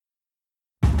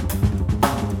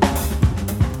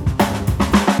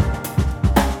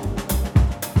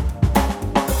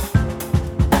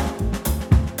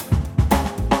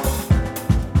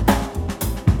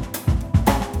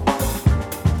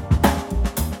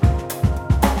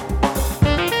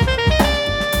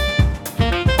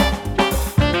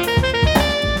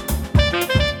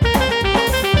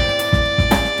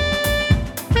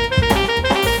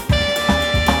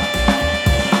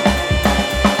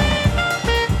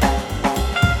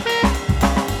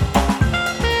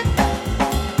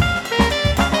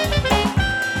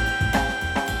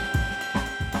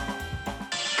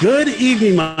Good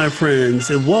evening, my friends,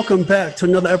 and welcome back to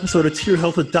another episode of To Your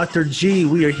Health with Dr. G.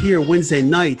 We are here Wednesday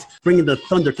night, bringing the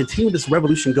thunder, continuing this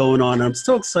revolution going on. And I'm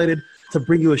so excited to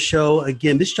bring you a show.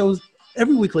 Again, this show's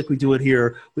every week like we do it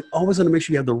here. We always want to make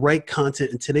sure you have the right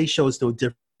content, and today's show is no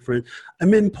different.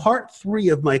 I'm in part 3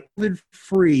 of my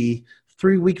COVID-free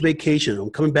 3-week vacation.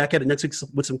 I'm coming back at it next week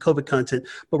with some COVID content,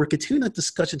 but we're continuing that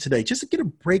discussion today just to get a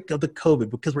break of the COVID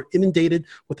because we're inundated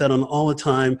with that on all the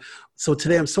time. So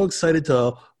today I'm so excited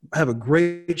to have a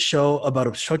great show about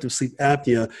obstructive sleep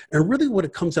apnea and really what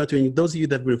it comes out to. And those of you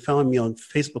that have been following me on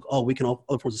Facebook all week and all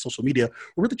other forms of social media,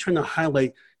 we're really trying to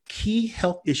highlight key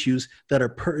health issues that are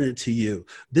pertinent to you.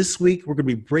 This week, we're going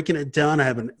to be breaking it down. I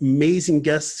have an amazing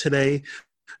guest today,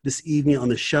 this evening on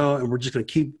the show, and we're just going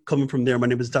to keep coming from there. My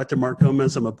name is Dr. Mark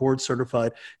Gomez. I'm a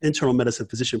board-certified internal medicine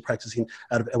physician practicing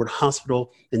out of Edward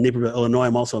Hospital in Naperville, Illinois.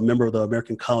 I'm also a member of the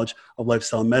American College of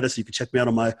Lifestyle Medicine. You can check me out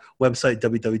on my website,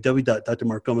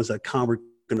 www.drmarkgomez.com. We're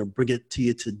going to bring it to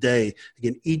you today.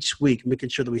 Again, each week, making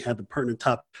sure that we have the pertinent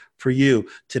topic for you.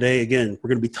 Today, again, we're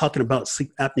going to be talking about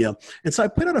sleep apnea. And so I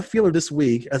put out a feeler this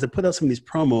week, as I put out some of these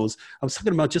promos, I was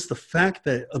talking about just the fact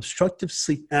that obstructive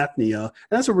sleep apnea, and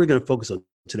that's what we're going to focus on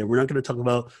today. We're not going to talk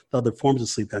about the other forms of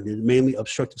sleep apnea, mainly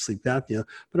obstructive sleep apnea,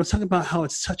 but I'm talking about how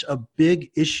it's such a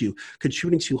big issue,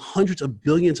 contributing to hundreds of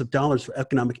billions of dollars for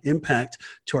economic impact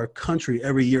to our country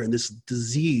every year. And this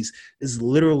disease is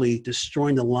literally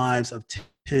destroying the lives of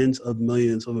tens of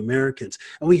millions of Americans.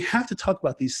 And we have to talk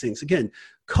about these things. Again,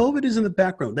 COVID is in the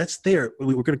background. That's there.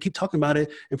 We're going to keep talking about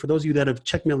it. And for those of you that have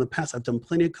checked me out in the past, I've done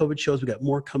plenty of COVID shows. We got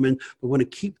more coming. We want to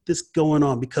keep this going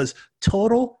on because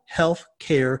total health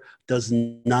care does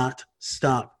not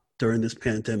stop during this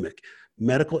pandemic.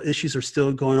 Medical issues are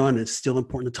still going on, and it's still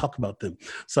important to talk about them.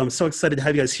 So I'm so excited to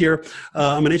have you guys here.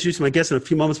 I'm going to introduce my guests in a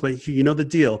few moments, but you know the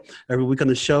deal. Every week on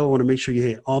the show, I want to make sure you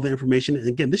get all the information. And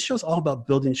again, this show is all about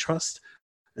building trust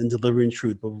and delivering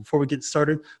truth. But before we get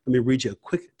started, let me read you a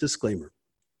quick disclaimer.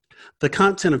 The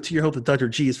content of To Your Health with Dr.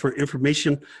 G is for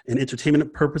information and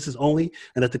entertainment purposes only,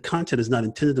 and that the content is not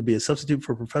intended to be a substitute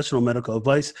for professional medical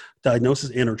advice, diagnosis,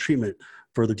 and or treatment.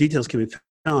 Further details can be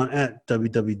found at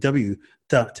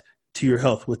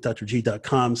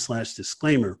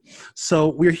www.toyourhealthwithdrg.com/disclaimer. So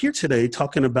we're here today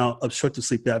talking about obstructive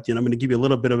sleep apnea, and I'm going to give you a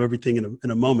little bit of everything in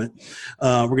a moment.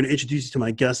 We're going to introduce you to my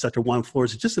guest, Dr. Juan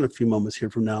Flores, just in a few moments here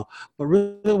from now. But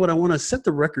really what I want to set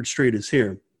the record straight is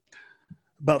here.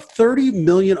 About 30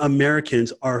 million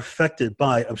Americans are affected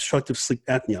by obstructive sleep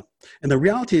apnea. And the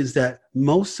reality is that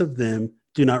most of them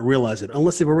do not realize it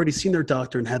unless they've already seen their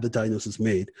doctor and had the diagnosis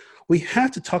made. We have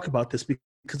to talk about this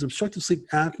because obstructive sleep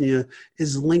apnea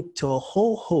is linked to a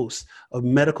whole host of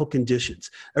medical conditions.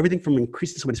 Everything from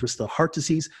increasing somebody's risk of heart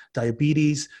disease,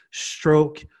 diabetes,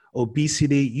 stroke,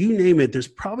 obesity, you name it, there's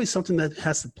probably something that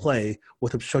has to play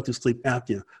with obstructive sleep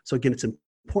apnea. So again, it's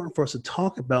important for us to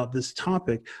talk about this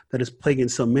topic that is plaguing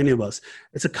so many of us.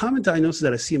 It's a common diagnosis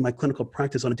that I see in my clinical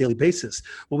practice on a daily basis.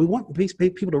 But we want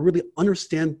people to really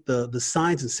understand the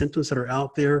signs and symptoms that are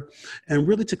out there and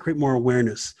really to create more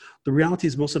awareness. The reality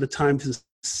is most of the time this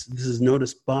is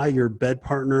noticed by your bed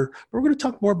partner. But we're going to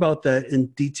talk more about that in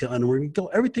detail. And we're going to go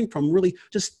everything from really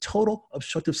just total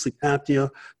obstructive sleep apnea,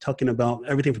 talking about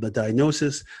everything from the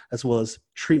diagnosis as well as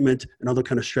treatment and other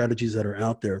kind of strategies that are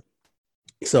out there.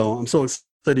 So I'm so excited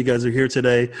you guys are here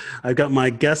today. I've got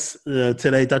my guest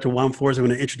today, Dr. Juan Flores. I'm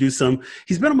going to introduce him.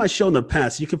 He's been on my show in the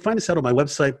past. You can find us out on my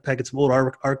website, packets of old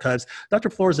archives. Dr.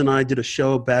 Flores and I did a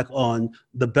show back on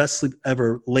the best sleep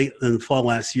ever late in the fall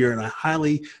last year, and I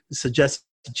highly suggest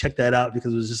to check that out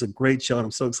because it was just a great show, and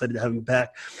I'm so excited to have him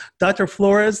back. Dr.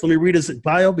 Flores, let me read his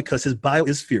bio because his bio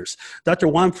is fierce. Dr.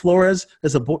 Juan Flores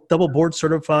is a double board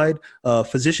certified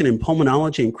physician in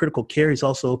pulmonology and critical care. He's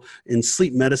also in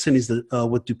sleep medicine. He's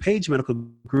with DuPage Medical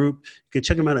Group. You can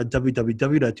check him out at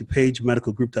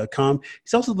www.dupagemedicalgroup.com.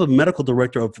 He's also the medical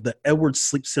director of the Edwards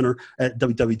Sleep Center at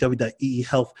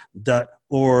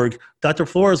www.eehealth.org. Dr.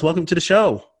 Flores, welcome to the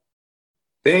show.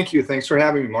 Thank you. Thanks for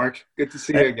having me, Mark. Good to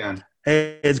see you again.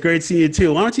 Hey, it's great seeing you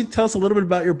too. Why don't you tell us a little bit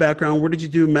about your background? Where did you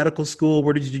do medical school?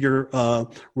 Where did you do your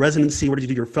residency? Where did you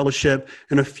do your fellowship?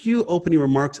 And a few opening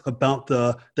remarks about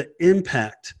the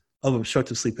impact of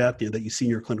obstructive sleep apnea that you see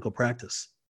in your clinical practice.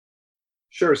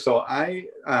 Sure. So I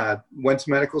went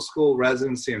to medical school,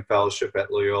 residency, and fellowship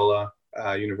at Loyola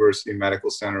University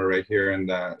Medical Center right here in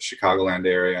the Chicagoland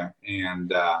area.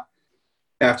 And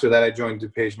after that, I joined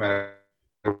DuPage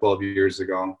Medical 12 years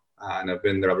ago, and I've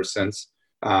been there ever since.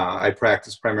 I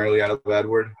practice primarily out of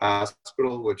Edward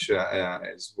Hospital, which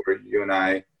is where you and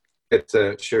I get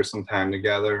to share some time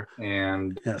together.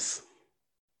 And yes,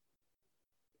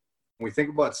 we think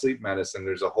about sleep medicine,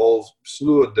 there's a whole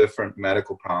slew of different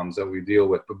medical problems that we deal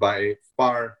with, but by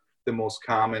far the most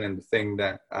common and the thing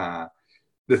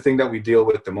that we deal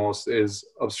with the most is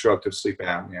obstructive sleep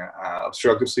apnea.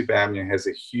 Obstructive sleep apnea has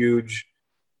a huge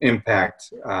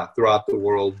impact throughout the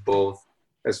world, both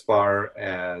as far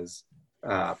as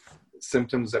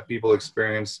symptoms that people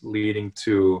experience leading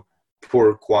to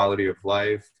poor quality of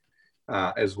life,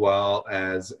 as well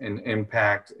as an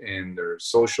impact in their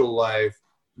social life.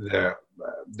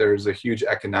 There's a huge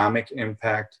economic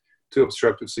impact to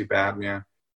obstructive sleep apnea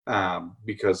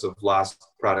because of lost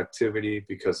productivity,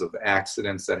 because of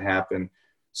accidents that happen.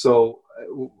 So,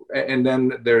 and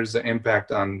then there's the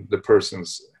impact on the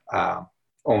person's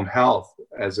own health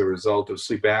as a result of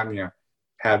sleep apnea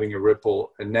having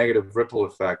a negative ripple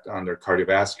effect on their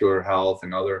cardiovascular health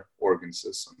and other organ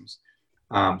systems.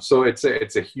 So it's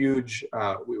a huge,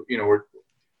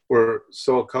 we're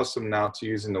so accustomed now to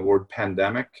using the word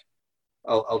pandemic.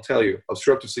 I'll tell you,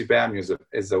 obstructive sleep apnea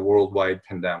is a worldwide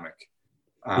pandemic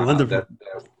that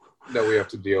we have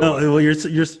to deal with. Well,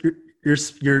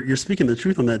 you're speaking the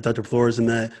truth on that, Dr. Flores, and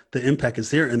that the impact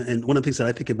is there. And one of the things that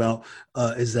I think about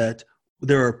is that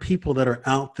there are people that are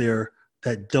out there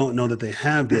that don't know that they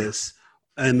have this,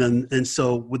 and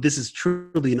so this is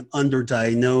truly an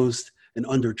underdiagnosed and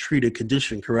undertreated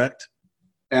condition, correct?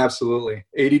 Absolutely.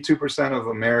 82% of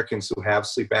Americans who have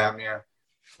sleep apnea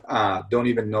don't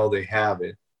even know they have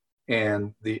it.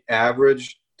 And the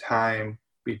average time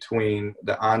between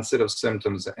the onset of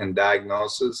symptoms and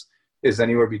diagnosis is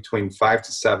anywhere between 5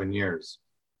 to 7 years.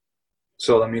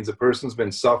 So that means a person's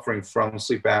been suffering from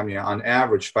sleep apnea on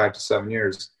average 5 to 7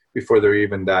 years before they're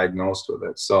even diagnosed with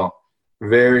it. So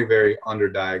very, very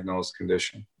underdiagnosed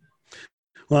condition.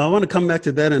 Well, I want to come back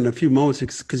to that in a few moments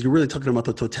because you're really talking about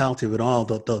the totality of it all,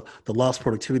 the lost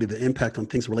productivity, the impact on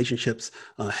things, relationships,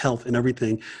 health, and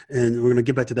everything. And we're going to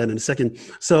get back to that in a second.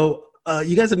 So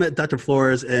you guys have met Dr.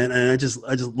 Flores, and I just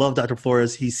love Dr.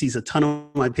 Flores. He sees a ton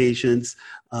of my patients.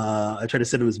 I try to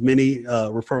send him as many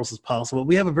referrals as possible.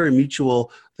 We have a very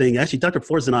mutual thing. Actually, Dr.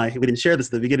 Flores and I, we didn't share this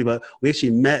at the beginning, but we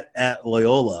actually met at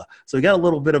Loyola. So we got a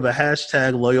little bit of a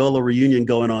hashtag Loyola reunion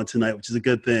going on tonight, which is a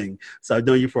good thing. So I've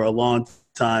known you for a long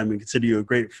time and consider you a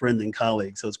great friend and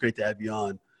colleague. So it's great to have you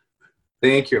on.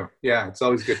 Thank you. Yeah, it's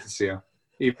always good to see you.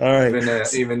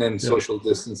 Even in social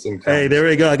distancing times. Hey, there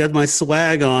we go. I got my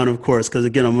swag on, of course, because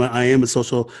again, I am a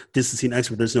social distancing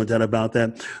expert. There's no doubt about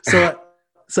that.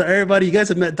 So everybody, you guys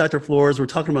have met Dr. Flores. We're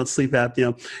talking about sleep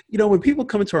apnea. You know, when people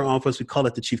come into our office, we call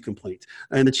it the chief complaint.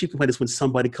 And the chief complaint is when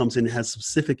somebody comes in and has a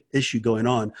specific issue going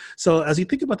on. So as you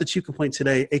think about the chief complaint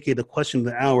today, aka the question of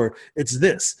the hour, it's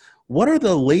this: what are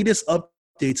the latest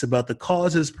updates about the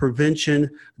causes, prevention,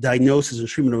 diagnosis, and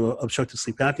treatment of obstructive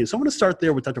sleep apnea? So I'm going to start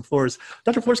there with Dr. Flores.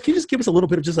 Dr. Flores, can you just give us a little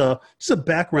bit of just a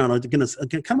background, again,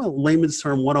 kind of a layman's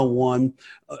term 101,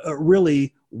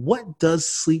 really, what does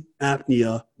sleep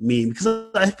apnea mean? Because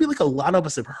I feel like a lot of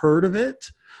us have heard of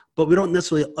it, but we don't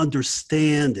necessarily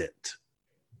understand it.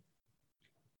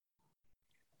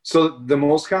 So the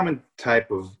most common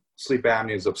type of sleep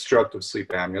apnea is obstructive sleep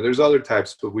apnea. There's other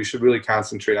types, but we should really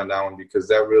concentrate on that one because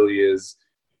that really is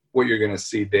what you're going to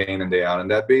see day in and day out.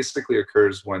 And that basically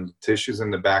occurs when the tissues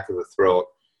in the back of the throat,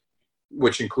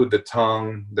 which include the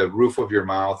tongue, the roof of your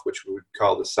mouth, which we would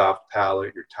call the soft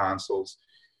palate, your tonsils.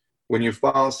 When you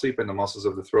fall asleep and the muscles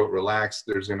of the throat relax,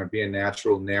 there's going to be a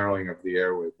natural narrowing of the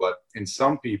airway. But in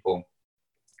some people,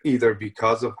 either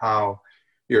because of how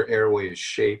your airway is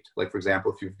shaped, like for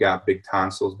example, if you've got big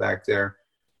tonsils back there,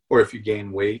 or if you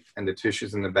gain weight and the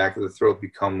tissues in the back of the throat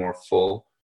become more full,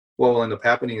 what will end up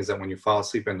happening is that when you fall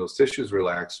asleep and those tissues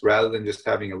relax, rather than just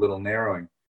having a little narrowing,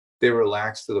 they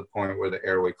relax to the point where the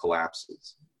airway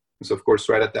collapses. And so, of course,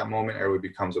 right at that moment, airway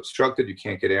becomes obstructed. You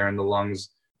can't get air in the lungs.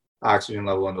 Oxygen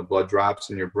level in the blood drops,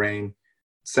 and your brain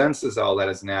senses all that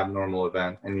as an abnormal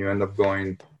event, and you end up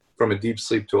going from a deep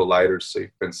sleep to a lighter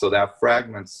sleep. And so that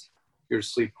fragments your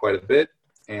sleep quite a bit,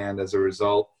 and as a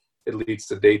result, it leads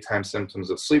to daytime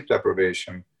symptoms of sleep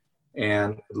deprivation,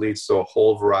 and it leads to a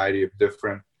whole variety of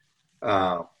different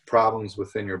problems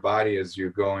within your body as you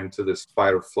go into this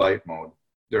fight or flight mode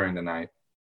during the night.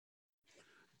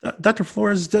 Dr.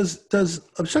 Flores, does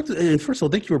obstructive, and first of all,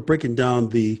 thank you for breaking down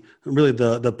the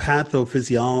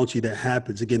pathophysiology that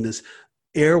happens. Again, this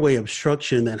airway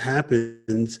obstruction that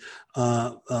happens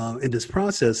in this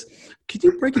process. Could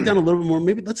you break it down a little bit more?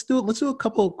 Maybe let's do a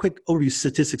couple of quick overview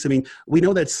statistics. I mean, we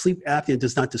know that sleep apnea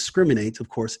does not discriminate, of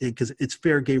course, because it's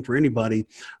fair game for anybody.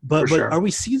 But sure. Are we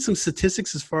seeing some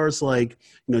statistics as far as like,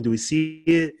 do we see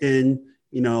it in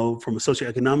from a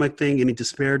socioeconomic thing, any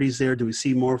disparities there? Do we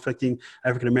see more affecting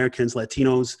African Americans,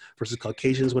 Latinos versus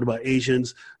Caucasians? What about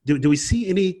Asians? Do we see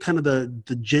any kind of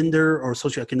the gender or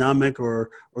socioeconomic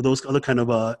or those other kind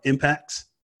of impacts?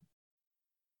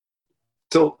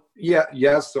 So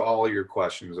yes to all your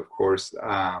questions, of course.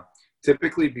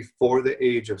 Typically before the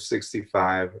age of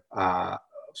 65,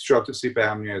 obstructive sleep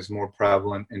apnea is more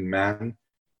prevalent in men,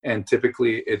 and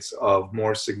typically it's of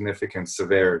more significant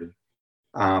severity.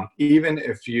 Even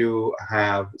if you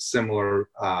have similar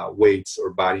weights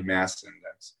or body mass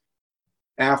index.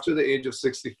 After the age of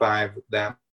 65,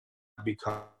 that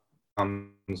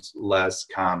becomes less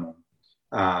common.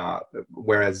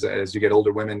 Whereas as you get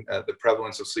older, women, the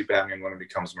prevalence of sleep apnea in women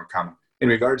becomes more common. In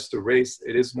regards to race,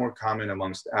 it is more common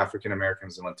amongst African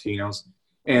Americans and Latinos.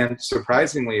 And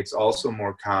surprisingly, it's also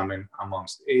more common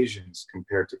amongst Asians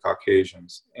compared to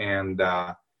Caucasians. And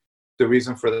the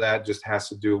reason for that just has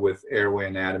to do with airway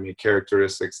anatomy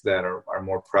characteristics that are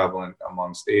more prevalent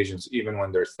amongst Asians, even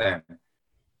when they're thin.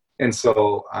 And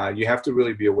so you have to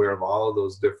really be aware of all of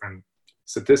those different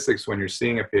statistics when you're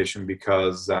seeing a patient,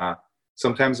 because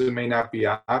sometimes it may not be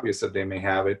obvious that they may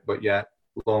have it, but yet,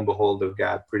 lo and behold, they've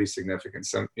got pretty significant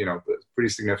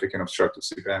obstructive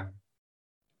sleep apnea.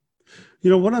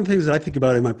 One of the things that I think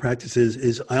about in my practice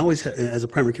is I always, as a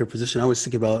primary care physician, I always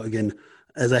think about, again,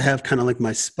 as I have kind of like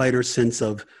my spider sense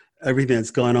of everything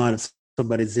that's going on. If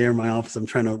somebody's there in my office, I'm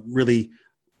trying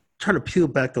to peel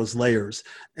back those layers.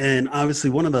 And obviously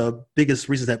one of the biggest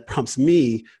reasons that prompts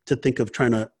me to think of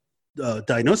trying to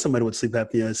diagnose somebody with sleep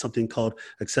apnea is something called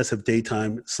excessive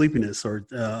daytime sleepiness or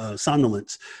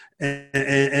somnolence.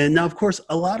 And now, of course,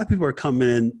 a lot of people are coming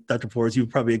in, Dr. Flores, you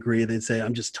probably agree, they say,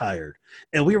 I'm just tired.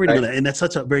 And we already know that. And that's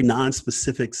such a very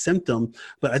non-specific symptom.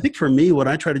 But I think for me, what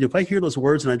I try to do, if I hear those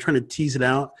words and I try to tease it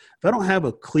out, if I don't have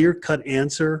a clear-cut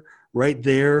answer right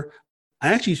there,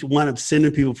 I actually wind up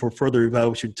sending people for further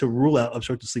evaluation to rule out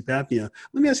obstructive sleep apnea.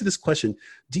 Let me ask you this question.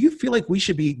 Do you feel like we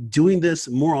should be doing this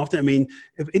more often? I mean,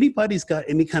 if anybody's got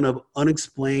any kind of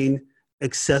unexplained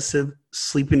excessive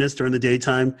sleepiness during the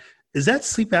daytime, is that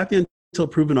sleep apnea until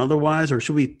proven otherwise, or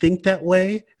should we think that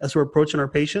way as we're approaching our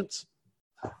patients?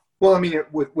 Well, I mean,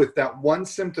 with that one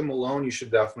symptom alone, you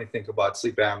should definitely think about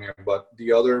sleep apnea. But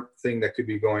the other thing that could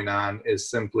be going on is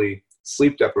simply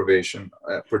sleep deprivation.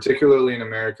 Particularly in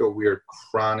America, we are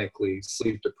chronically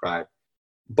sleep deprived.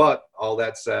 But all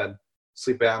that said,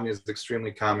 sleep apnea is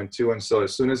extremely common too. And so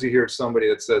as soon as you hear somebody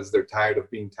that says they're tired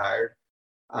of being tired,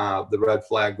 the red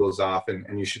flag goes off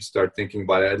and you should start thinking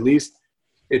about it. At least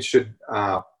it should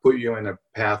put you in a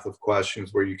path of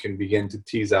questions where you can begin to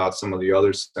tease out some of the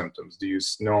other symptoms. Do you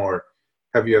snore?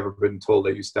 Have you ever been told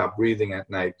that you stop breathing at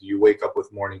night? Do you wake up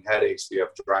with morning headaches? Do you have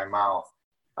dry mouth?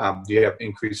 Do you have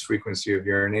increased frequency of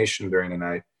urination during the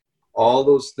night? All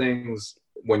those things,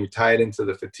 when you tie it into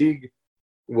the fatigue,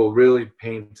 will really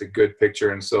paint a good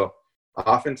picture. And so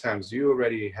oftentimes you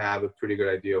already have a pretty good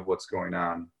idea of what's going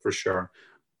on, for sure.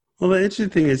 Well, the interesting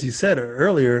thing, as you said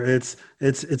earlier, it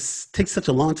takes such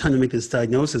a long time to make this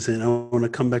diagnosis, and I want to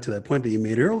come back to that point that you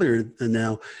made earlier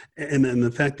now, and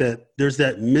the fact that there's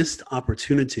that missed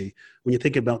opportunity when you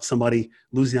think about somebody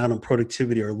losing out on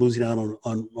productivity or losing out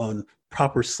on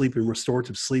proper sleep and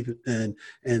restorative sleep, and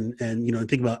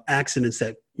think about accidents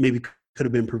that maybe could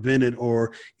have been prevented,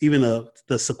 or even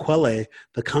the sequelae,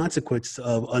 the consequence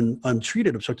of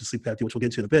untreated obstructive sleep apnea, which we'll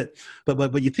get to in a bit.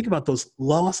 But you think about those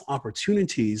lost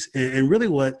opportunities, and really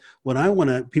what I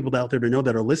want people out there to know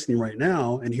that are listening right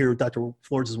now and hear Dr.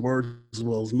 Flores' words as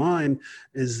well as mine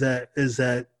is that there's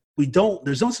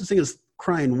no such thing as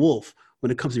crying wolf when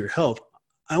it comes to your health.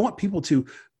 I want people to,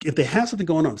 if they have something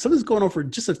going on, something's going on for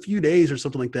just a few days or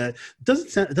something like that,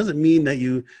 it doesn't mean that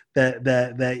you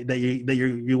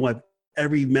want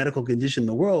every medical condition in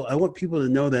the world. I want people to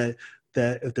know that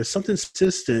if there's something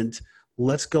consistent,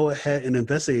 let's go ahead and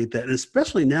investigate that. And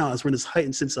especially now, as we're in this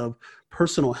heightened sense of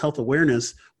personal health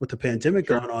awareness with the pandemic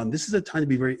going on, this is a time to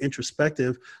be very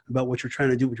introspective about what you're trying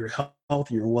to do with your health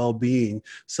and your well-being.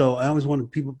 So I always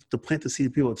want people to plant the seed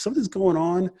of people. If something's going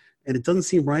on and it doesn't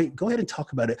seem right, go ahead and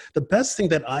talk about it. The best thing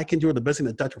that I can do, or the best thing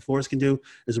that Dr. Flores can do,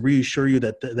 is reassure you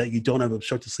that you don't have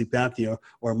obstructive sleep apnea,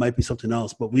 or it might be something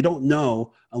else. But we don't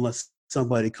know unless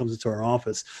somebody comes into our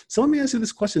office. So let me ask you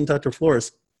this question, Dr.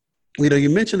 Flores. You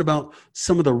mentioned about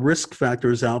some of the risk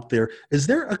factors out there. Is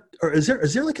there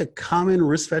like a common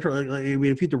risk factor? I mean,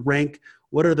 if you had to rank,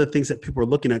 what are the things that people are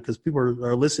looking at? Because people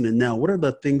are listening now. What are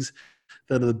the things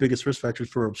that are the biggest risk factors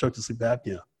for obstructive sleep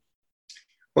apnea?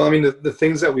 Well, I mean, the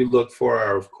things that we look for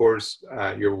are, of course,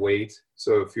 your weight.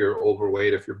 So if you're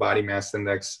overweight, if your body mass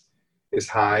index is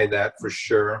high, that for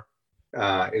sure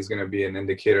is going to be an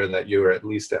indicator that you're at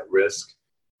least at risk.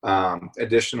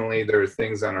 Additionally, there are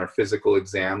things on our physical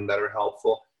exam that are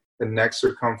helpful. The neck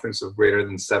circumference of greater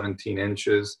than 17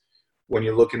 inches. When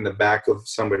you look in the back of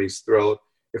somebody's throat,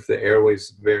 if the airway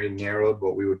is very narrowed,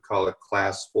 what we would call a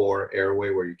class 4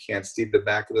 airway, where you can't see the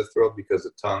back of the throat because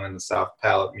the tongue and the soft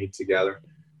palate meet together.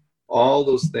 All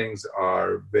those things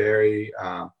are very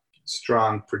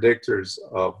strong predictors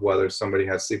of whether somebody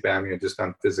has sleep apnea just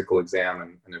on physical exam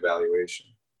and evaluation.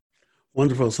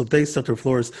 Wonderful. So thanks, Dr.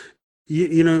 Flores.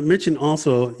 You mentioned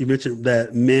that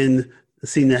men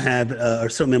seem to have, are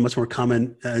certainly much more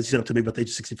common, as you said, up to maybe about the age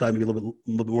of 65, maybe a little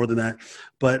bit more than that.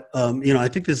 But, I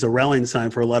think this is a rallying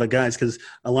sign for a lot of guys, because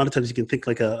a lot of times you can think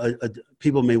like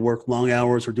people may work long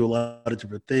hours or do a lot of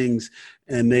different things,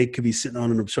 and they could be sitting on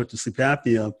an obstructive sleep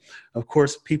apnea. Of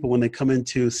course, people, when they come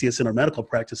into see us in our medical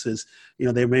practices,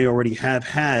 they may already have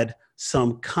had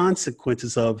some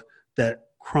consequences of that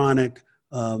chronic,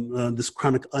 this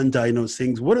chronic undiagnosed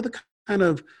things. What are the kind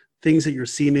of things that you're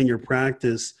seeing in your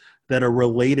practice that are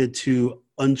related to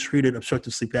untreated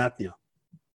obstructive sleep apnea?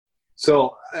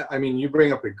 So, you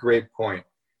bring up a great point.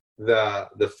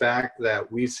 The fact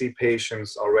that we see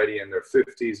patients already in their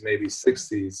 50s, maybe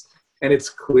 60s, and it's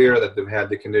clear that they've had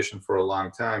the condition for a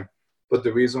long time. But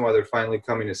the reason why they're finally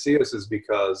coming to see us is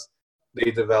because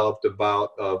they developed a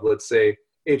bout of, let's say,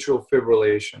 atrial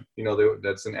fibrillation.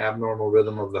 That's an abnormal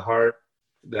rhythm of the heart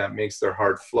that makes their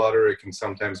heart flutter. It can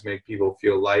sometimes make people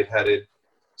feel lightheaded.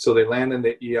 So they land in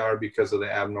the ER because of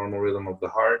the abnormal rhythm of the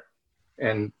heart.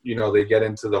 And, they get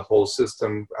into the whole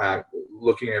system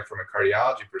looking at it from a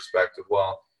cardiology perspective.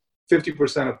 Well,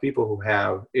 50% of people who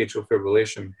have atrial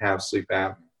fibrillation have sleep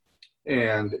apnea.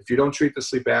 And if you don't treat the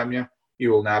sleep apnea, you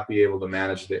will not be able to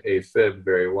manage the AFib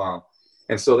very well.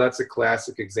 And so that's a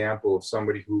classic example of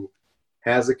somebody who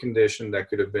has a condition that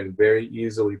could have been very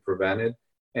easily prevented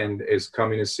and is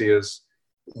coming to see us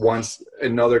once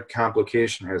another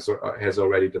complication has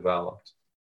already developed.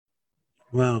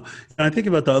 Wow. And I think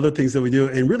about the other things that we do,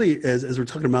 and really, as we're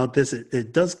talking about this,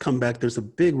 it does come back. There's a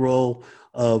big role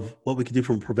of what we can do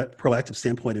from a proactive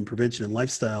standpoint in prevention and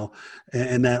lifestyle,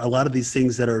 and that a lot of these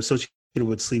things that are associated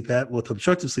with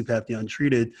obstructive sleep apnea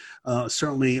untreated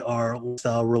certainly are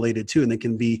lifestyle related too, and they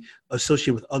can be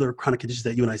associated with other chronic conditions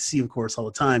that you and I see, of course, all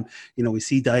the time. We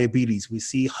see diabetes, we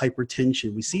see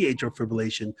hypertension, we see atrial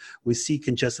fibrillation, we see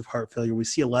congestive heart failure, we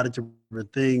see a lot of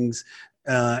different things,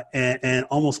 and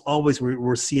almost always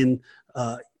we're seeing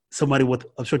somebody with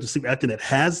obstructive sleep apnea that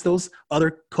has those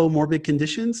other comorbid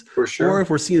conditions. For sure. Or if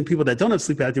we're seeing people that don't have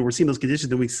sleep apnea, we're seeing those conditions,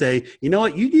 and we say, you know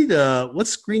what, you need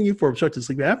let's screen you for obstructive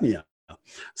sleep apnea.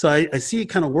 So I see it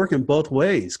kind of working both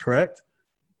ways, correct?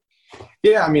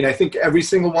 Yeah, I think every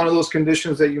single one of those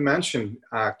conditions that you mentioned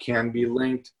can be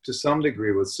linked to some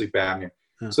degree with sleep apnea.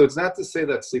 Yeah. So it's not to say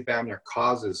that sleep apnea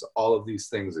causes all of these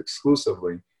things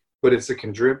exclusively, but it's a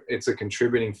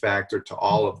contributing factor to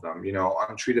all of them.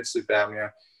 Untreated sleep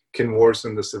apnea can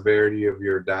worsen the severity of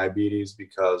your diabetes,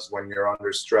 because when you're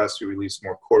under stress, you release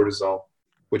more cortisol,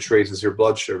 which raises your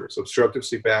blood sugar. So obstructive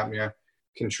sleep apnea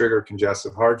can trigger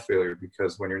congestive heart failure,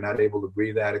 because when you're not able to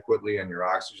breathe adequately and your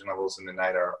oxygen levels in the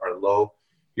night are low,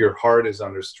 your heart is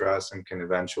under stress and can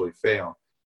eventually fail.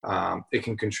 It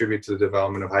can contribute to the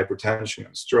development of hypertension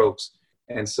and strokes.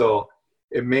 And so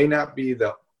it may not be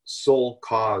the sole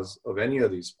cause of any of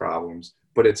these problems,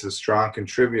 but it's a strong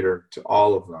contributor to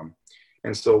all of them.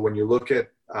 And so when you look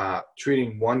at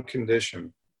treating one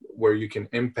condition where you can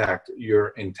impact your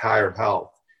entire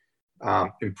health,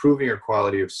 improving your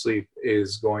quality of sleep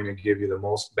is going to give you the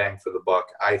most bang for the buck,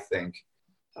 I think,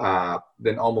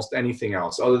 than almost anything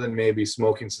else, other than maybe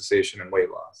smoking cessation and weight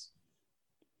loss.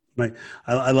 Right.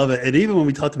 I love it. And even when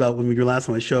we talked about, when we were last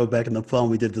on my show back in the fall,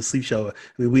 we did the sleep show,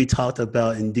 we talked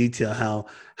about in detail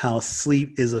how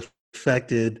sleep is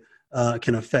affected,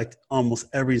 can affect almost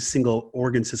every single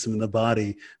organ system in the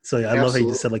body. So yeah, I love how you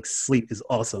just said sleep is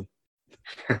awesome.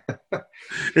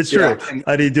 It's true. Yeah,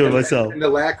 I didn't do it myself. And the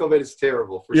lack of it is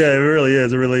terrible. Yeah, sure. It really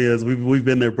is. It really is. We've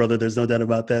been there, brother. There's no doubt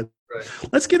about that. Right.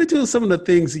 Let's get into some of the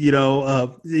things, a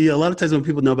lot of times when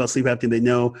people know about sleep apnea, they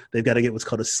know they've got to get what's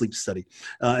called a sleep study.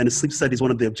 And a sleep study is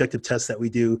one of the objective tests that we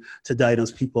do to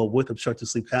diagnose people with obstructive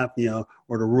sleep apnea,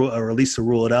 or at least to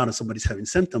rule it out if somebody's having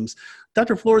symptoms.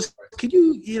 Dr. Flores, could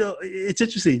you, it's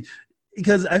interesting,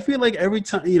 because I feel like every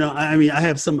time, I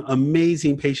have some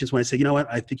amazing patients when I say, you know what,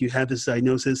 I think you have this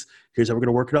diagnosis. Here's how we're going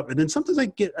to work it up. And then sometimes I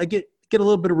get a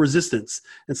little bit of resistance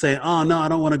and say, oh no, I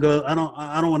don't want to go. I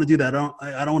don't want to do that.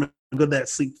 I don't want to go to that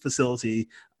sleep facility.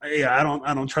 I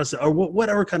don't trust it, or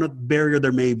whatever kind of barrier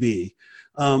there may be.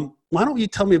 Why don't you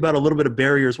tell me about a little bit of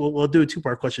barriers? We'll do a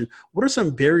 2-part question. What are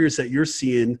some barriers that you're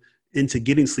seeing into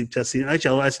getting sleep testing?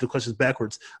 Actually, I'll ask the questions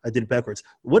backwards. I did it backwards.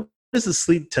 What is a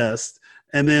sleep test?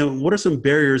 And then what are some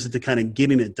barriers to kind of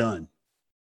getting it done?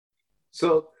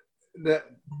 So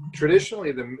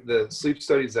traditionally, the sleep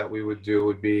studies that we would do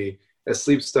would be a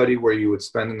sleep study where you would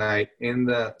spend the night in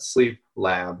the sleep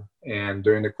lab. And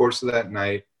during the course of that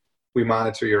night, we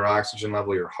monitor your oxygen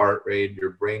level, your heart rate,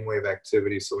 your brainwave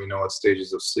activity, so we know what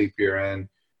stages of sleep you're in.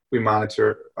 We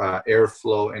monitor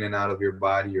airflow in and out of your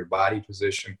body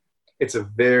position. It's a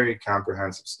very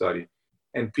comprehensive study.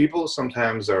 And people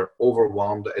sometimes are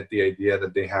overwhelmed at the idea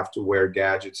that they have to wear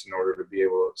gadgets in order to be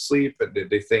able to sleep, and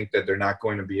they think that they're not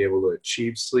going to be able to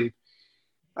achieve sleep.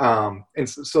 And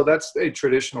so that's a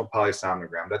traditional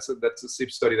polysomnogram. That's a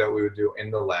sleep study that we would do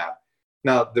in the lab.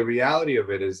 Now, the reality of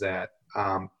it is that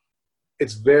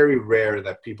it's very rare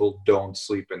that people don't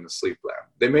sleep in the sleep lab.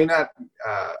 They may not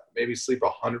maybe sleep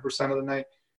 100% of the night,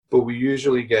 but we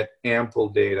usually get ample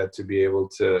data to be able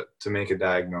to make a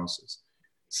diagnosis.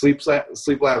 Sleep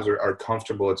labs are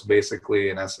comfortable. It's basically,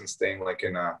 in essence, staying like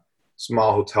in a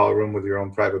small hotel room with your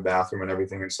own private bathroom and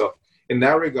everything. And so in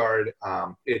that regard,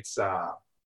 it's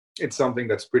something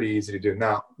that's pretty easy to do.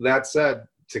 Now, that said,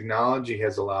 technology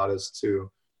has allowed us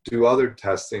to do other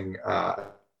testing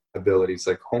abilities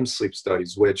like home sleep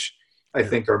studies, which I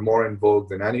think are more in vogue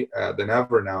than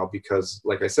ever now, because,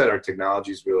 like I said, our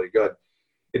technology is really good.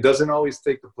 It doesn't always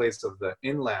take the place of the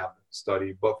in-lab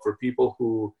study, but for people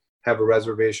who have a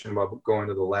reservation about going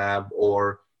to the lab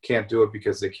or can't do it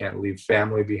because they can't leave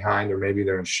family behind, or maybe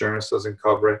their insurance doesn't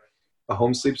cover it, a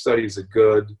home sleep study is a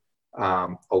good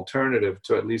alternative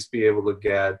to at least be able to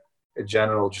get a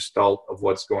general gestalt of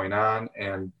what's going on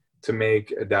and to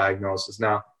make a diagnosis.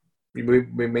 Now, we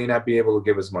may not be able to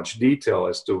give as much detail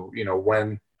as to,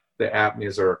 when the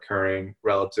apneas are occurring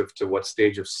relative to what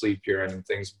stage of sleep you're in and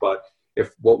things, but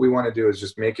if what we want to do is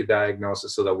just make a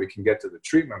diagnosis so that we can get to the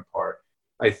treatment part,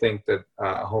 I think that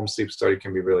a home sleep study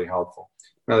can be really helpful.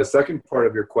 Now, the second part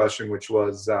of your question, which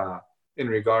was in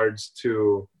regards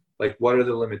to, like, what are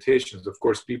the limitations? Of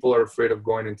course, people are afraid of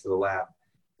going into the lab.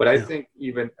 But I think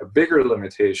even a bigger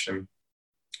limitation,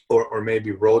 or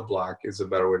maybe roadblock is a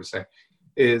better way to say,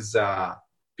 is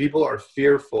people are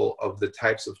fearful of the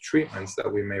types of treatments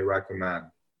that we may recommend.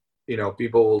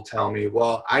 People will tell me,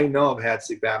 well, I know I've had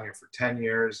sleep apnea for 10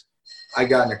 years. I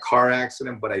got in a car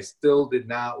accident, but I still did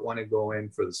not want to go in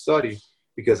for the study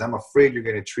because I'm afraid you're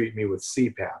going to treat me with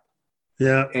CPAP.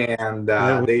 Yeah. And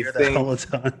they think all the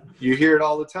time. You hear it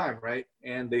all the time, right?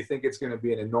 And they think it's going to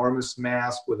be an enormous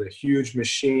mask with a huge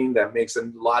machine that makes a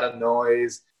lot of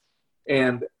noise.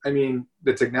 And I mean,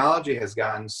 the technology has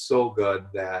gotten so good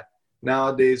that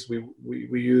nowadays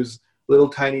we use little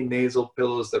tiny nasal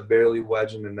pillows that barely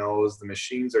wedge in the nose. The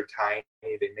machines are tiny.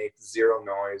 They make zero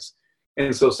noise.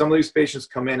 And so some of these patients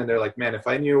come in and they're like, man, if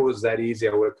I knew it was that easy,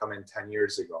 I would have come in 10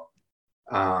 years ago.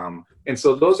 And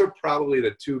so those are probably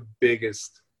the two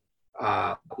biggest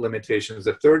limitations.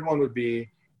 The third one would be,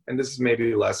 and this is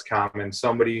maybe less common,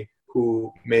 somebody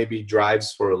who maybe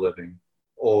drives for a living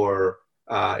or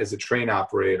is a train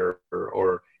operator,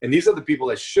 and these are the people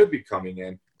that should be coming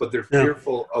in, but they're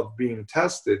fearful of being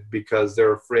tested because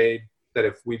they're afraid that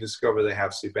if we discover they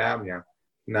have sleep apnea,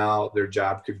 now their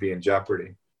job could be in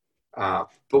jeopardy.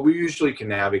 But we usually can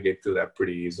navigate through that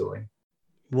pretty easily.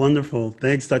 Wonderful.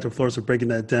 Thanks, Dr. Flores, for breaking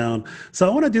that down. So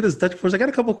I want to do this, Dr. Flores. I got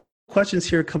a couple questions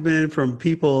here coming in from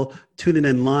people tuning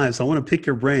in live. So I want to pick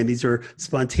your brain. These are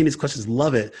spontaneous questions.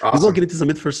 Love it. Awesome. We will get into some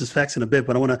myth versus facts in a bit,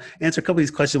 but I want to answer a couple of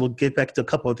these questions. We'll get back to a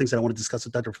couple of things that I want to discuss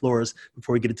with Dr. Flores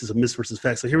before we get into some myths versus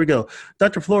facts. So here we go.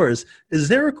 Dr. Flores, is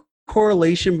there a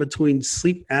correlation between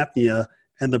sleep apnea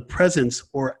and the presence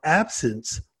or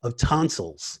absence of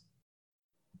tonsils?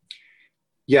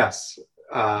 Yes.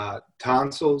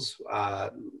 Tonsils,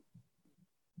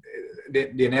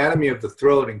 the anatomy of the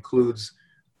throat includes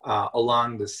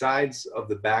along the sides of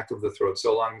the back of the throat.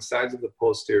 So along the sides of the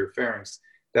posterior pharynx,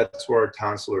 that's where our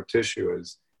tonsillar tissue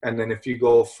is. And then if you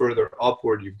go further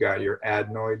upward, you've got your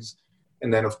adenoids.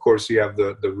 And then, of course, you have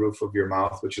the roof of your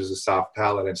mouth, which is a soft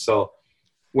palate. And so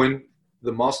when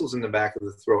the muscles in the back of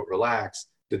the throat relax,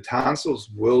 the tonsils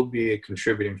will be a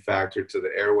contributing factor to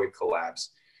the airway collapse.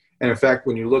 And in fact,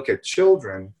 when you look at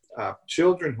children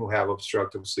who have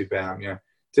obstructive sleep apnea,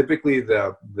 typically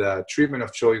the treatment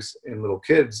of choice in little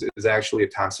kids is actually a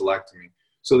tonsillectomy.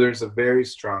 So there's a very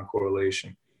strong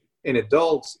correlation. In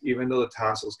adults, even though the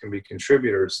tonsils can be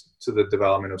contributors to the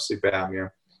development of sleep apnea,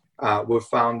 we've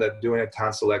found that doing a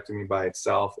tonsillectomy by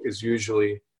itself is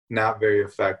usually not very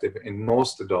effective in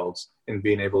most adults in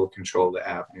being able to control the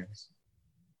apneas.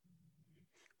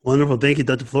 Wonderful. Thank you,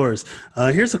 Dr. Flores.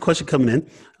 Here's a question coming in.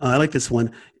 I like this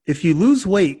one. If you lose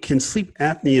weight, can sleep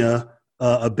apnea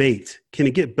abate? Can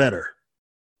it get better?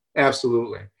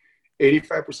 Absolutely.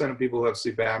 85% of people who have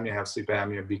sleep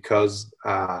apnea because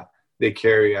they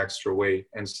carry extra weight.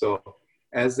 And so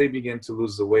as they begin to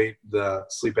lose the weight, the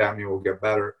sleep apnea will get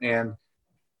better. And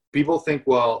people think,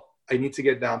 well, I need to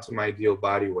get down to my ideal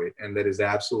body weight. And that is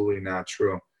absolutely not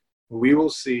true. We will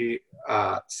see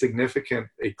a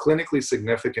clinically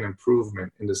significant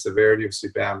improvement in the severity of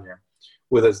sleep apnea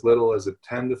with as little as a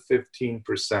 10 to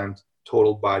 15%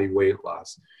 total body weight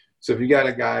loss. So if you got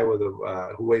a guy with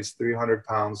who weighs 300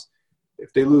 pounds,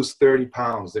 if they lose 30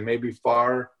 pounds, they may be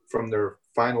far from their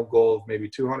final goal of maybe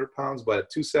 200 pounds, but at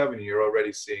 270, you're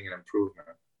already seeing an improvement.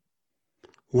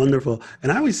 Wonderful.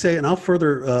 And I always say, and I'll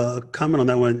further comment on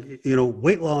that one,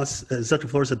 weight loss, as Dr.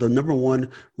 Flores said, the number one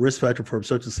risk factor for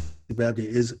obstructive sleep apnea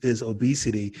is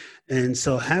obesity. And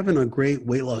so having a great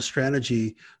weight loss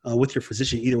strategy with your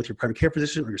physician, either with your primary care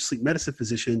physician or your sleep medicine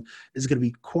physician, is going to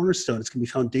be cornerstone. It's going to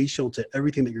be foundational to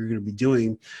everything that you're going to be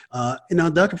doing. And now,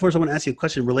 Dr. Flores, I want to ask you a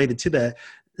question related to that.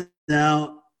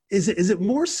 Now, is it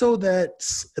more so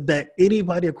that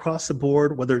anybody across the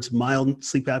board, whether it's mild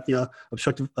sleep apnea,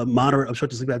 moderate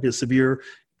obstructive sleep apnea, severe,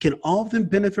 can all of them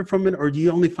benefit from it, or do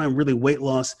you only find really weight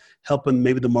loss helping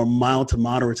maybe the more mild to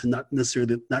moderates and not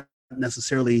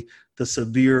necessarily the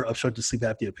severe obstructive sleep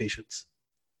apnea patients?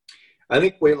 I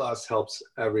think weight loss helps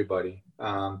everybody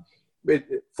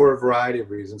for a variety of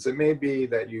reasons. It may be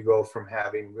that you go from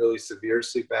having really severe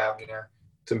sleep apnea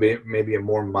to maybe a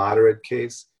more moderate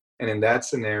case. And in that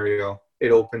scenario,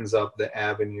 it opens up the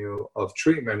avenue of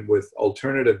treatment with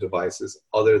alternative devices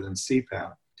other than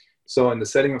CPAP. So in the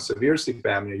setting of severe sleep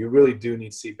apnea, you really do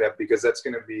need CPAP because that's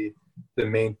going to be the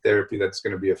main therapy that's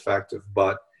going to be effective.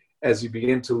 But as you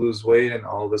begin to lose weight and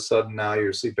all of a sudden now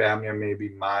your sleep apnea may be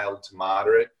mild to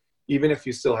moderate, even if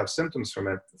you still have symptoms from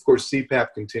it, of course, CPAP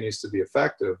continues to be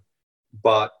effective.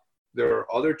 But there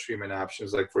are other treatment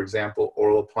options, like, for example,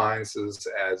 oral appliances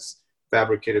as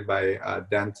fabricated by a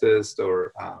dentist,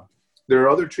 or there are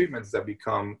other treatments that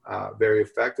become very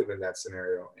effective in that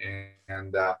scenario.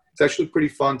 And it's actually pretty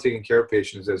fun taking care of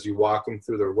patients as you walk them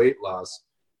through their weight loss,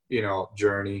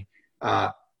 journey,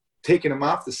 taking them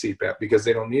off the CPAP because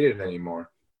they don't need it anymore.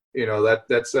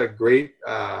 That's a great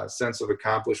sense of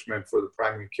accomplishment for the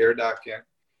primary care doc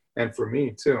and for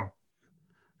me too.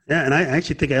 Yeah, and I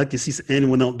actually think I like to see, and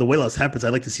when the weight loss happens, I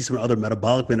like to see some other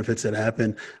metabolic benefits that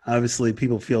happen. Obviously,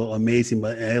 people feel amazing,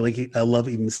 but I love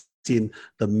even seeing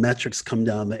the metrics come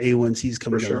down, the A1Cs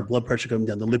coming down, the blood pressure coming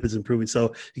down, the lipids improving.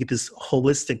 So you get this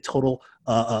holistic, total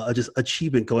just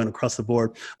achievement going across the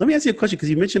board. Let me ask you a question, because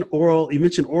you mentioned oral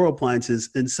appliances,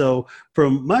 and so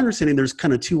from my understanding, there's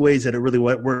kind of two ways that it really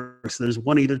works. There's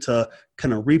one either to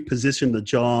kind of reposition the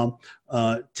jaw,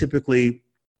 typically.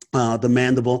 The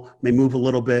mandible may move a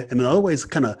little bit, and then other ways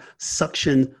kind of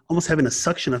suction, almost having a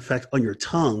suction effect on your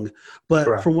tongue. But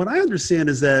correct. From what I understand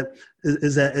is that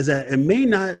it may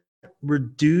not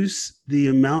reduce the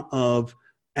amount of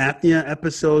apnea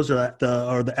episodes or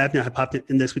the apnea hypopnea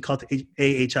index. We call it the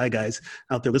AHI guys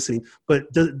out there listening. But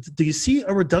do you see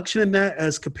a reduction in that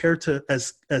as compared to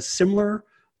as similar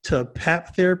to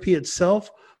PAP therapy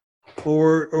itself,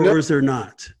 or no. Is there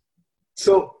not?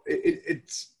 So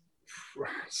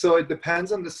So it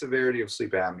depends on the severity of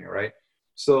sleep apnea, right?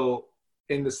 So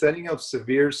in the setting of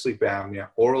severe sleep apnea,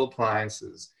 oral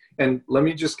appliances, and let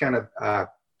me just kind of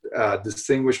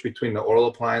distinguish between the oral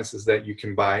appliances that you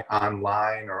can buy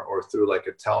online or through like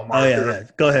a telemarketer. Oh yeah.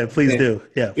 Go ahead, please do.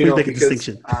 Yeah, please make a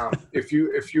distinction. If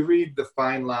you read the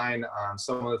fine line on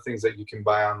some of the things that you can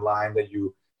buy online that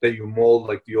you mold,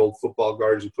 like the old football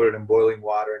guards, you put it in boiling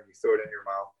water and you throw it in your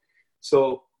mouth.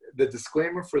 So the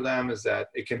disclaimer for them is that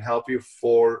it can help you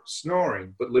for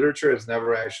snoring, but literature has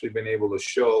never actually been able to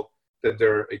show that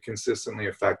they're a consistently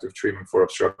effective treatment for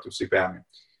obstructive sleep apnea.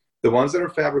 The ones that are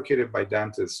fabricated by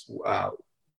dentists,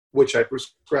 which I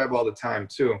prescribe all the time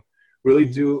too, really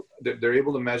they're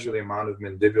able to measure the amount of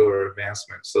mandibular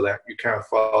advancement so that you kind of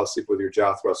fall asleep with your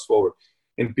jaw thrust forward.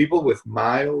 In people with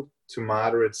mild to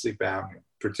moderate sleep apnea,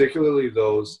 particularly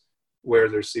those where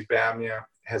their sleep apnea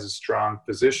has a strong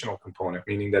positional component,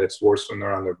 meaning that it's worse when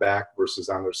they're on their back versus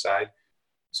on their side.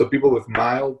 So people with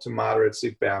mild to moderate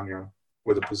sleep apnea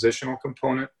with a positional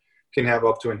component can have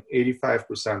up to an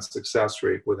 85% success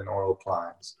rate with an oral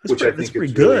appliance, which I think is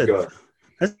really good.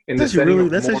 That's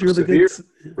really good.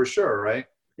 For sure, right?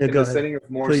 Yeah, in the setting of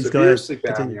more severe sleep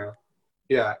apnea,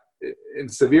 in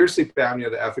severe sleep apnea,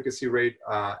 the efficacy rate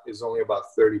is only about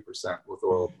 30% with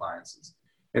oral appliances.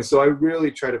 And so I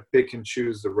really try to pick and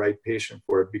choose the right patient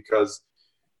for it, because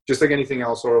just like anything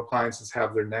else, oral appliances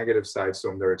have their negative sides to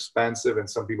them. They're expensive and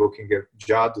some people can get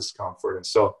jaw discomfort. And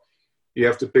so you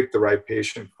have to pick the right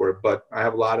patient for it. But I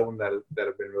have a lot of them that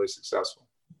have been really successful.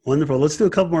 Wonderful. Let's do a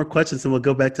couple more questions and we'll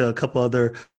go back to a couple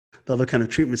the other kind of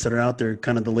treatments that are out there,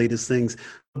 kind of the latest things.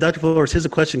 Dr. Flores, here's a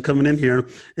question coming in here.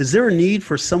 Is there a need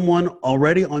for someone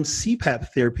already on CPAP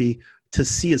therapy to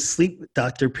see a sleep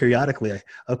doctor periodically?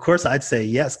 Of course, I'd say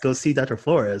yes, go see Dr.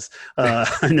 Flores.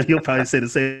 I know you'll probably say the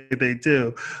same thing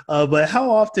too. But how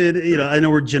often, I know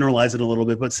we're generalizing a little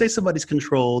bit, but say somebody's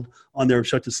controlled on their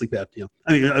obstructive sleep apnea.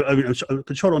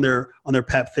 Controlled on their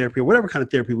PAP therapy or whatever kind of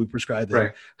therapy we prescribe them.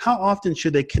 Right. How often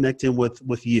should they connect in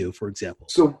with you, for example?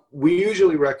 So we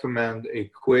usually recommend a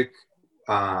quick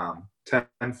 10,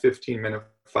 15-minute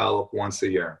follow-up once a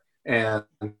year. And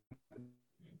I'm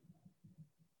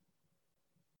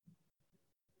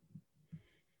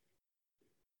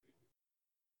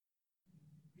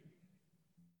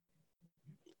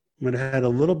going to have a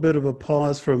little bit of a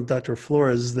pause from Dr.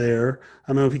 Flores there. I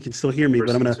don't know if he can still hear me, but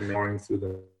I'm going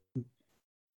to.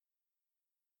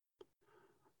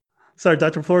 Sorry,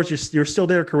 Dr. Flores, you're still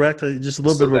there, correct? Just a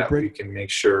little bit of a break. We can make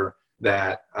sure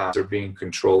that they're being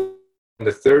controlled. And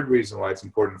the third reason why it's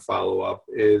important to follow up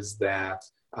is that,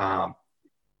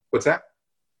 what's that?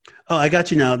 Oh, I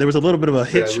got you now. There was a little bit of a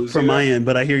hitch from my end,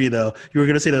 but I hear you though. You were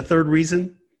going to say the third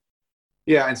reason?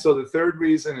 Yeah, and so the third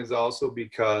reason is also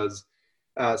because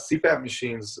CPAP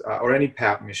machines or any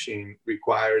PAP machine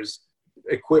requires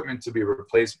equipment to be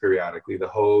replaced periodically, the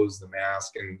hose, the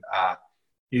mask, and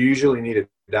you usually need a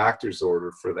doctor's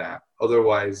order for that.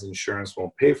 Otherwise, insurance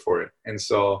won't pay for it. And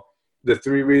so the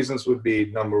three reasons would be,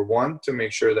 number one, to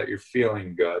make sure that you're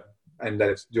feeling good and that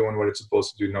it's doing what it's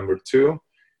supposed to do. Number two,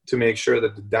 to make sure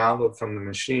that the download from the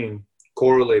machine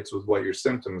correlates with what your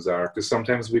symptoms are, because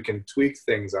sometimes we can tweak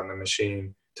things on the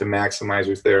machine to maximize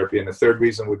your therapy. And the third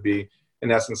reason would be,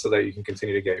 in essence, so that you can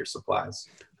continue to get your supplies.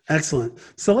 Excellent.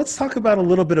 So let's talk about a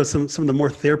little bit of some of the more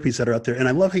therapies that are out there. And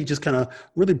I love how you just kind of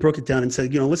really broke it down and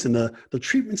said, listen, the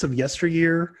treatments of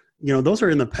yesteryear, those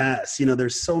are in the past.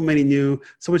 There's so much new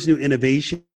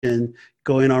innovation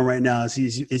going on right now. As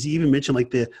you even mentioned,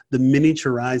 like the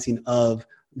miniaturizing of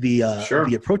the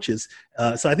approaches.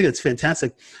 So I think that's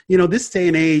fantastic. This day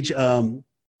and age,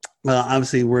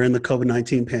 obviously we're in the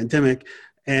COVID-19 pandemic,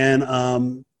 and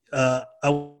I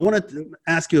wanted to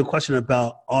ask you a question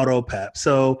about AutoPAP.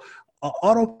 So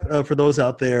for those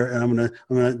out there, and I'm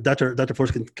gonna Dr.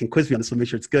 Flores can quiz me on this, so make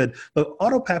sure it's good. But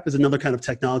AutoPAP is another kind of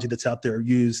technology that's out there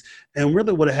used, and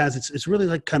really what it has, it's really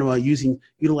like kind of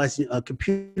utilizing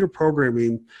computer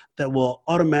programming that will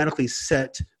automatically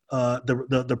set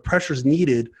the pressures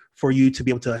needed for you to be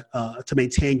able to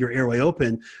maintain your airway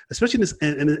open, especially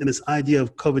in this idea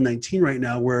of COVID-19 right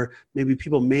now, where maybe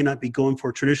people may not be going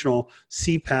for a traditional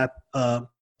CPAP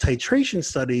titration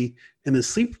study in the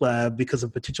sleep lab because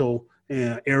of potential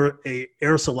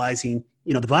aerosolizing,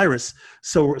 the virus.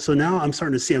 So now I'm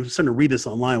starting to read this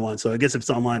online one. So I guess if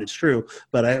it's online, it's true.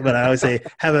 But I always say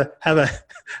have a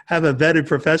vetted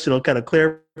professional kind of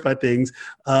clarify things.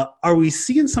 Are we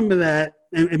seeing some of that?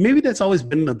 And maybe that's always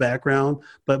been in the background,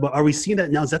 but are we seeing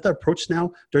that now? Is that the approach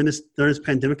now during this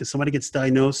pandemic? If somebody gets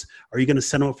diagnosed, are you going to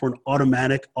send them up for an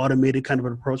automated kind of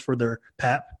an approach for their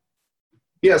PAP?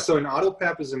 Yeah, so an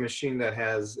AutoPAP is a machine that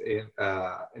has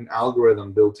an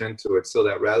algorithm built into it, so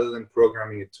that rather than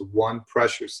programming it to one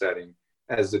pressure setting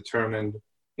as determined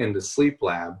in the sleep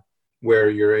lab, where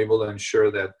you're able to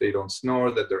ensure that they don't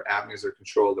snore, that their apneas are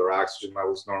controlled, their oxygen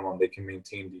levels normal, and they can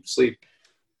maintain deep sleep.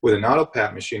 With an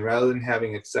AutoPAP machine, rather than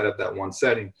having it set at that one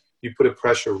setting, you put a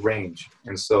pressure range.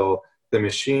 And so the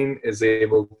machine is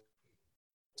able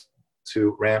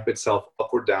to ramp itself up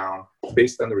or down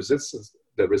based on the resistance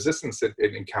it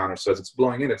encounters. So as it's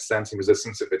blowing in, it's sensing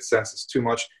resistance. If it senses too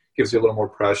much, it gives you a little more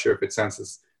pressure. If it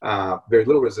senses very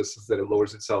little resistance, then it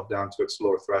lowers itself down to its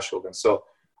lower threshold. And so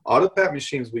AutoPAP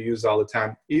machines we use all the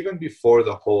time, even before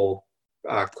the whole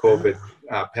COVID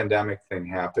pandemic thing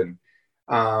happened.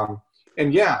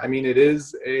 And yeah, I mean, it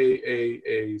is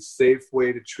a safe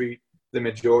way to treat the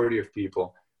majority of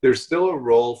people. There's still a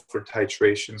role for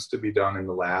titrations to be done in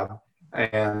the lab.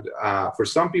 And for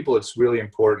some people, it's really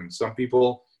important. Some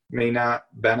people may not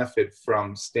benefit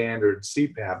from standard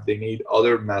CPAP. They need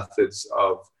other methods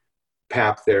of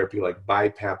PAP therapy, like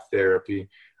BiPAP therapy.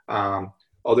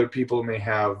 Other people may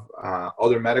have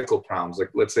other medical problems,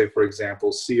 like let's say, for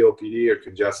example, COPD or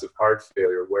congestive heart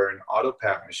failure, where an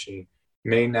AutoPAP machine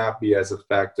may not be as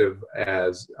effective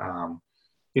as,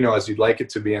 as you'd like it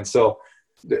to be. And so,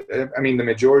 the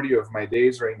majority of my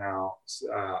days right now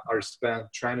are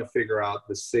spent trying to figure out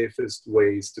the safest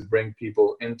ways to bring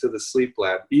people into the sleep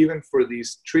lab, even for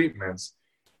these treatments.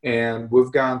 And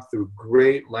we've gone through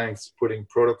great lengths putting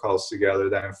protocols together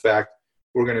that, in fact,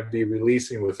 we're going to be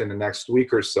releasing within the next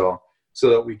week or so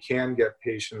that we can get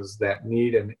patients that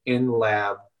need an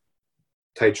in-lab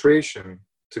titration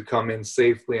to come in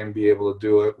safely and be able to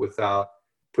do it without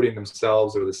putting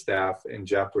themselves or the staff in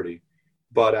jeopardy.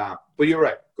 But you're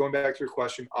right. Going back to your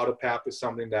question, AutoPAP is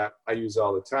something that I use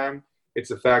all the time.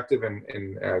 It's effective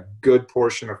in a good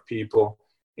portion of people.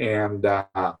 And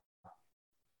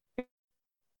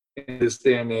in this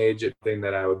day and age, it's something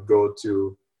that I would go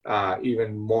to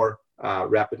even more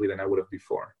rapidly than I would have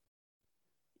before.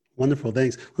 Wonderful.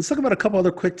 Thanks. Let's talk about a couple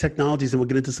other quick technologies and we'll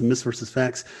get into some myths versus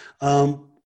facts.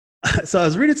 So I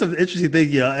was reading some interesting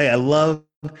things. Hey, I love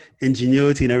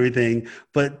ingenuity and everything,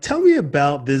 but tell me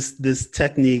about this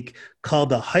technique called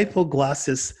the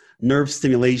hypoglossal nerve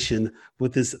stimulation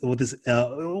with this what is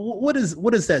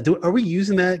that? Are we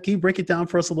using that? Can you break it down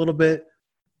for us a little bit?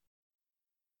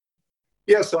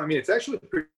 Yeah, so I mean, it's actually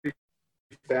pretty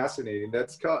fascinating.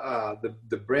 That's called,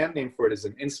 the brand name for it is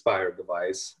an Inspire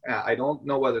device. I don't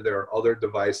know whether there are other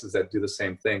devices that do the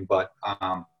same thing, but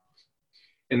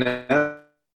in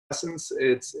essence,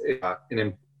 it's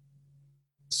an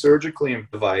surgically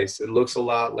device. It looks a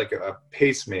lot like a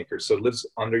pacemaker, so it lives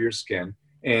under your skin,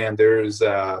 and there's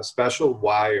a special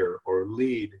wire or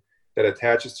lead that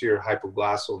attaches to your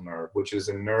hypoglossal nerve, which is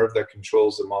a nerve that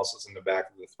controls the muscles in the back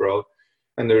of the throat.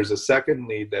 And there's a second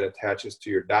lead that attaches to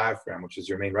your diaphragm, which is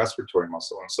your main respiratory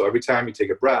muscle. And so every time you take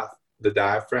a breath, the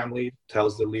diaphragm lead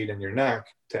tells the lead in your neck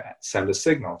to send a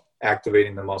signal,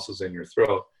 activating the muscles in your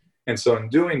throat. And so in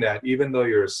doing that, even though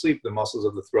you're asleep, the muscles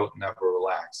of the throat never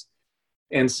relax.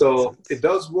 And so it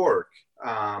does work.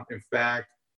 In fact,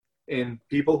 in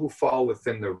people who fall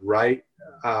within the right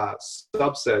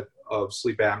subset of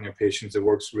sleep apnea patients, it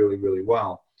works really, really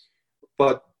well.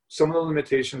 But some of the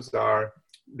limitations are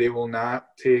they will not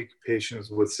take patients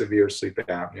with severe sleep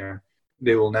apnea.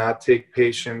 They will not take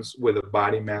patients with a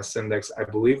body mass index. I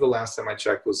believe the last time I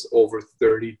checked was over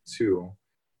 32.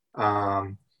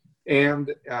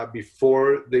 And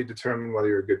before they determine whether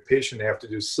you're a good patient, they have to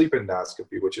do sleep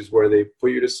endoscopy, which is where they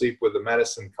put you to sleep with a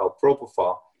medicine called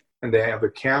propofol. And they have a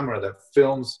camera that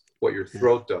films what your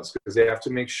throat does, because they have to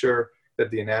make sure that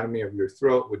the anatomy of your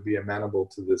throat would be amenable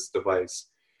to this device.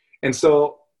 And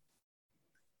so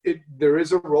there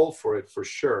is a role for it for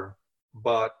sure,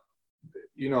 but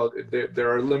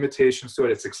there are limitations to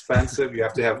it. It's expensive. You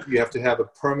have to have a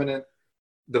permanent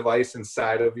device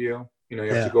inside of you. You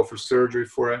have to go for surgery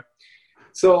for it.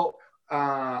 So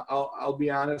I'll be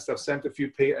honest. I've sent a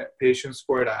few patients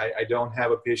for it. I don't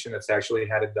have a patient that's actually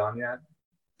had it done yet,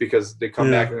 because they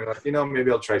come back and they're like, maybe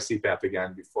I'll try CPAP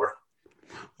again before.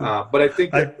 But I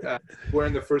think that we're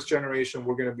in the first generation.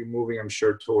 We're going to be moving, I'm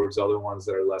sure, towards other ones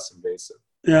that are less invasive.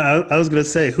 Yeah, I was going to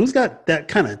say, who's got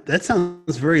that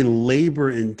sounds very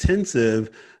labor intensive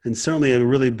and certainly a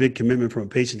really big commitment from a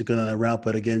patient to go down that route.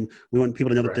 But again, we want people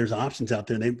to know that there's options out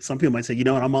there. And some people might say,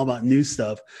 I'm all about new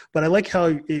stuff. But I like how,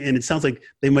 and it sounds like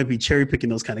they might be cherry picking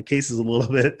those kind of cases a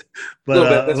little bit.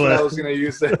 But that's what I was going to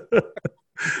use it.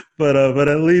 But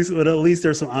at least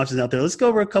there's some options out there. Let's go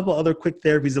over a couple other quick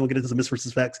therapies, and we'll get into some myths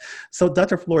versus facts. So,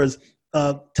 Dr. Flores,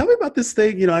 tell me about this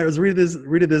thing. I was reading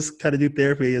this kind of new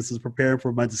therapy as I was preparing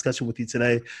for my discussion with you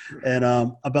today, and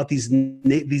about these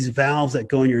valves that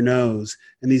go in your nose,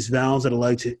 and these valves that allow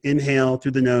you to inhale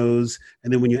through the nose,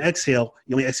 and then when you exhale,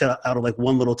 you only exhale out of like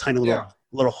one little tiny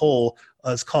little hole.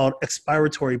 It's called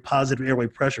expiratory positive airway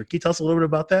pressure. Can you tell us a little bit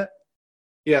about that?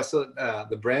 Yeah, so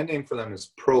the brand name for them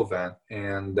is Provent,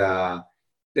 and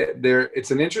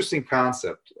it's an interesting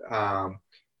concept.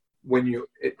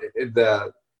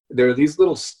 There are these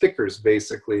little stickers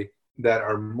basically that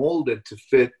are molded to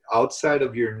fit outside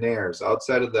of your nares,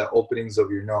 outside of the openings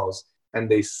of your nose, and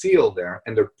they seal there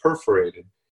and they're perforated.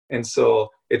 And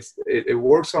so it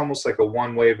works almost like a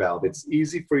one-way valve. It's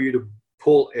easy for you to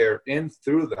pull air in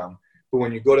through them, but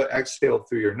when you go to exhale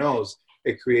through your nose,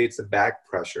 it creates a back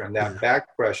pressure, and that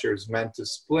back pressure is meant to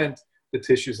splint the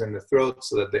tissues in the throat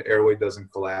so that the airway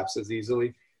doesn't collapse as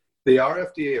easily. They are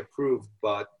FDA approved,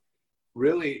 but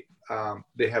really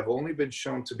they have only been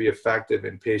shown to be effective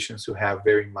in patients who have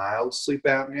very mild sleep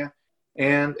apnea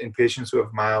and in patients who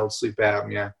have mild sleep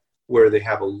apnea where they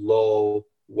have a low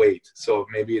weight. So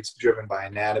maybe it's driven by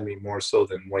anatomy more so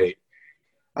than weight.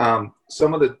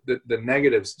 Some of the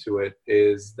negatives to it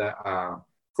is that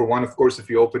for one, of course, if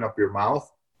you open up your mouth,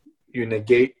 you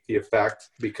negate the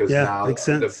effect because now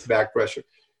the back pressure.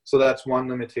 So that's one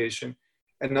limitation.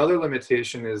 Another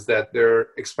limitation is that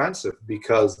they're expensive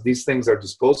because these things are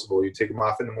disposable. You take them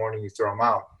off in the morning, you throw them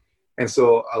out. And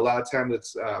so a lot of times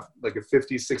it's like a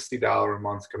 $50, $60 a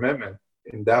month commitment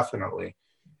indefinitely.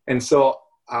 And so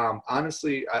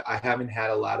honestly, I haven't had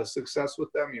a lot of success with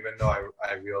them, even though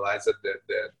I realize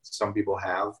that some people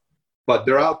have. But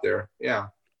they're out there, yeah.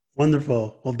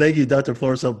 Wonderful. Well, thank you, Dr.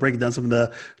 Flores, for breaking down some of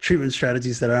the treatment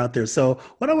strategies that are out there. So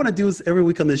what I want to do is every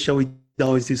week on this show, we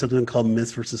always do something called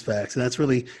myths versus facts. And that's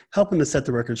really helping to set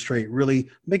the record straight, really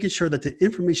making sure that the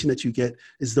information that you get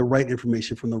is the right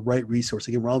information from the right resource.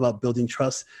 Again, we're all about building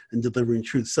trust and delivering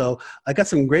truth. So I got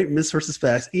some great myths versus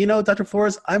facts. You know, Dr.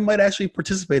 Flores, I might actually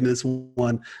participate in this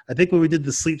one. I think when we did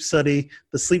the sleep study,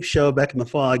 the sleep show back in the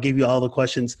fall, I gave you all the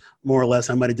questions more or less.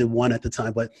 I might have did one at the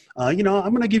time, but you know, I'm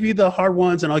going to give you the hard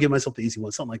ones and I'll give myself the easy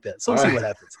ones, something like that. So we'll see what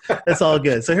happens. That's all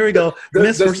good. So here we go.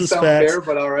 Myths versus facts. Fair,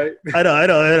 but all right. I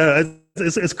know.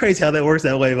 It's crazy how that works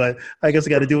that way, but I guess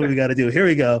we got to do what we got to do. Here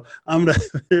we go. I'm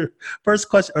gonna first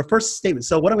question or first statement.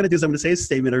 So what I'm going to do is I'm going to say a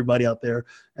statement, everybody out there,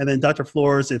 and then Dr.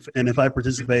 Flores, if I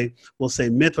participate, we'll say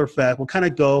myth or fact. We'll kind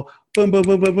of go boom, boom,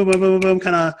 boom, boom, boom, boom, boom, boom,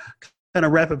 kind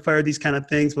of rapid fire these kind of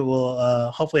things, but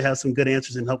we'll hopefully have some good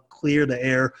answers and help clear the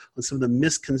air on some of the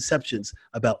misconceptions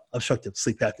about obstructive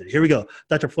sleep apnea. Here we go.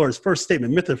 Dr. Flores, first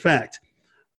statement, myth or fact.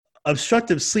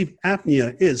 Obstructive sleep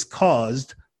apnea is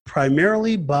caused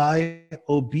primarily by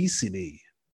obesity.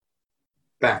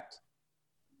 Fact.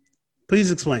 Please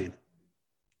explain.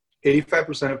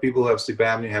 85% of people who have sleep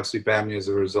apnea as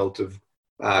a result of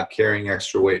carrying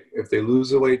extra weight. If they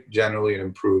lose the weight, generally it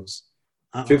improves.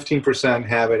 15%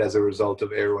 have it as a result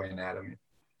of airway anatomy.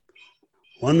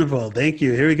 Wonderful. Thank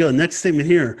you. Here we go. Next statement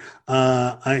here.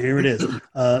 Here it is.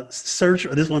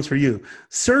 Surgery. This one's for you.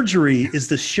 Surgery is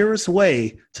the surest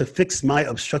way to fix my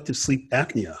obstructive sleep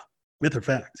apnea. Myth or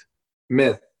fact?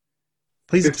 Myth.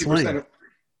 Please explain.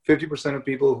 50% of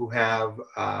people who have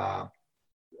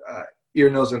ear,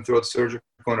 nose, and throat surgical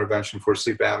intervention for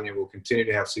sleep apnea will continue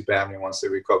to have sleep apnea once they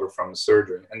recover from the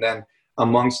surgery. And then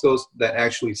amongst those that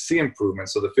actually see improvement,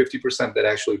 so the 50% that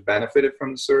actually benefited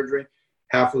from the surgery,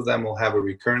 half of them will have a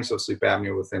recurrence of sleep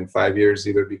apnea within 5 years,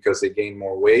 either because they gain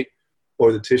more weight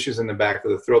or the tissues in the back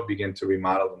of the throat begin to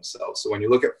remodel themselves. So when you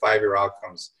look at 5-year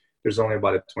outcomes, there's only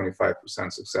about a 25%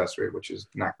 success rate, which is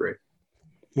not great.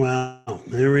 Wow.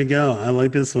 There we go. I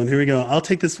like this one. Here we go. I'll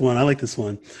take this one. I like this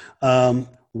one.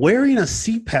 Wearing a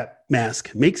CPAP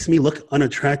mask makes me look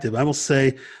unattractive. I will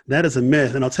say that is a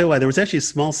myth. And I'll tell you why. There was actually a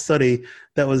small study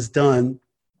that was done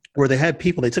where they had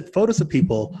people, they took photos of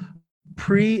people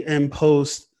pre and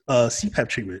post CPAP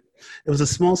treatment. It was a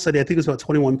small study. I think it was about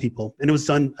 21 people, and it was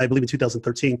done, I believe, in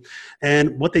 2013.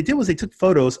 And what they did was they took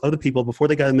photos of the people before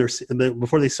they got in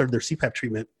before they started their CPAP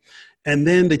treatment, and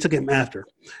then they took them after.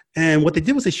 And what they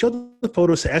did was they showed the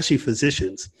photos to actually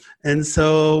physicians. And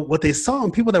so what they saw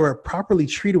in people that were properly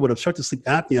treated with obstructive sleep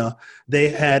apnea, they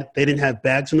didn't have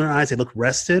bags in their eyes. They looked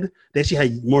rested. They actually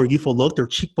had more youthful look. Their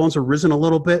cheekbones were risen a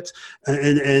little bit,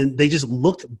 and they just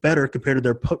looked better compared to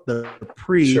their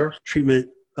pre-treatment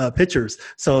pictures.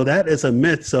 So that is a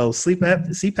myth. So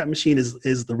CPAP machine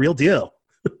is the real deal.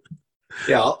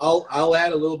 Yeah, I'll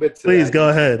add a little bit to Please that. Go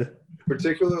ahead.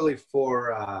 Particularly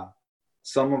for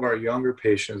some of our younger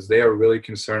patients, they are really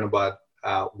concerned about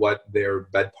what their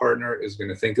bed partner is going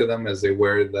to think of them as they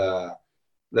wear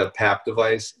the PAP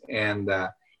device. And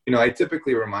I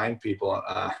typically remind people,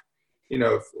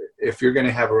 if you're going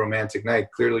to have a romantic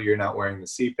night, clearly you're not wearing the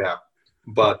CPAP.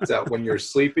 But when you're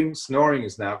sleeping, snoring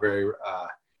is not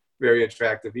very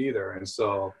attractive either. And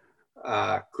so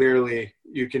clearly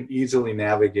you can easily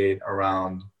navigate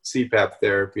around CPAP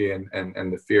therapy and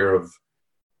the fear of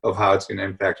how it's going to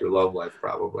impact your love life,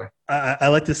 probably. I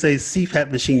like to say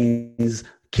CPAP machines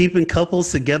keeping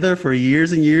couples together for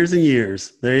years and years and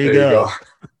years. There you go.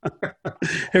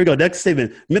 Here we go. Next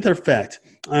statement, myth or fact?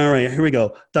 All right, here we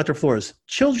go. Dr. Flores,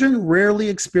 children rarely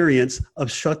experience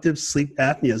obstructive sleep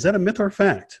apnea. Is that a myth or a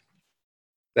fact?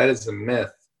 That is a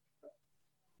myth.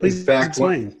 Please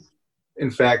explain. In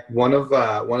fact, one of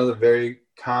the very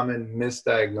common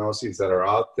misdiagnoses that are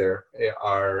out there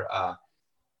are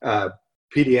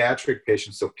pediatric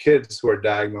patients, so kids who are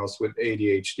diagnosed with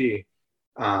ADHD.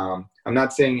 I'm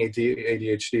not saying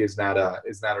ADHD is not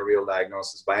a real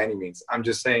diagnosis by any means. I'm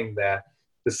just saying that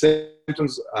the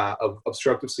symptoms of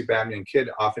obstructive sleep apnea in kids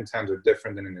oftentimes are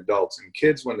different than in adults. In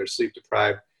kids, when they're sleep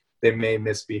deprived, they may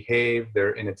misbehave,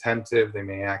 they're inattentive, they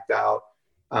may act out.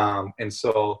 And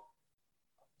so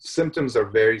symptoms are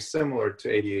very similar to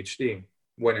ADHD,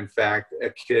 when in fact a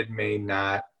kid may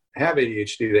not have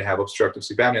ADHD, they have obstructive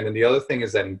sleep apnea. And then the other thing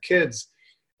is that in kids,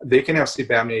 they can have sleep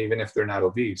apnea even if they're not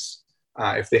obese.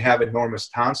 If they have enormous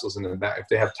tonsils in the back, if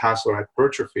they have tonsillar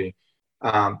hypertrophy,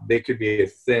 they could be a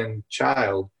thin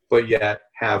child, but yet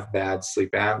have bad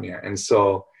sleep apnea. And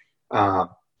so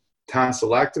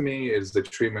tonsillectomy is the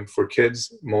treatment for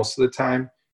kids most of the time,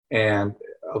 and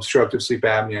obstructive sleep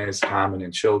apnea is common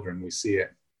in children. We see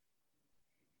it.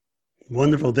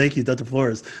 Wonderful. Thank you, Dr.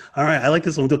 Flores. All right. I like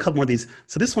this one. We'll do a couple more of these.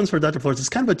 So this one's for Dr. Flores. It's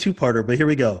kind of a two-parter, but here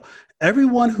we go.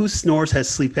 Everyone who snores has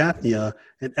sleep apnea,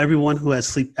 and everyone who has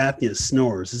sleep apnea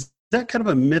snores. Is that kind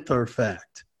of a myth or a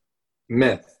fact?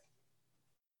 Myth.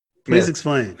 Please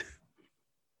explain.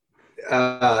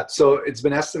 So it's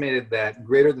been estimated that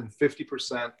greater than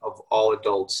 50% of all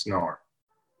adults snore.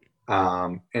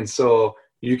 And so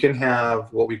you can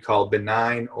have what we call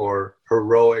benign or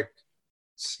heroic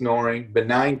snoring.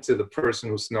 Benign to the person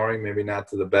who's snoring, maybe not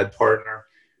to the bed partner,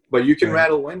 but you can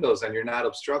rattle windows and you're not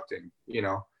obstructing,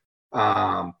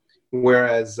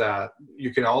 whereas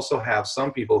you can also have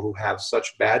some people who have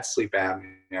such bad sleep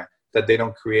apnea that they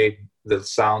don't create the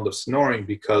sound of snoring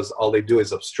because all they do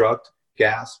is obstruct,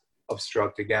 gasp,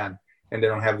 obstruct again, and they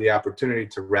don't have the opportunity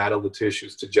to rattle the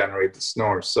tissues to generate the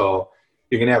snore. So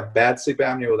you can have bad sleep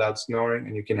apnea without snoring,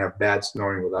 and you can have bad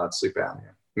snoring without sleep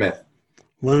apnea. Myth.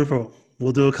 Wonderful.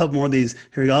 We'll do a couple more of these.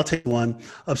 Here we go. I'll take one.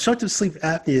 Obstructive sleep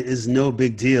apnea is no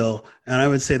big deal. And I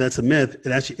would say that's a myth.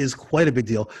 It actually is quite a big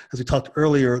deal. As we talked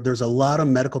earlier, there's a lot of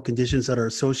medical conditions that are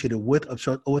associated with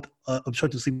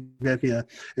obstructive sleep apnea,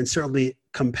 and certainly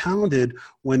compounded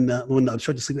when the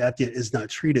obstructive sleep apnea is not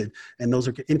treated. And those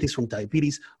are anything from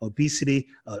diabetes, obesity,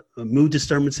 mood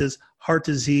disturbances, heart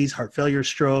disease, heart failure,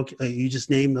 stroke. You just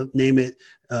name it.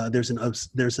 There's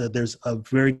a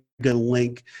very good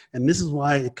link. And this is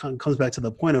why it comes back to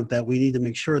the point of that we need to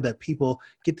make sure that people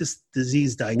get this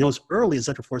disease diagnosed early. As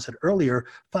Dr. Flores said earlier,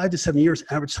 5 to 7 years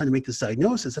average time to make this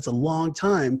diagnosis. That's a long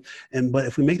time. But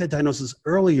if we make that diagnosis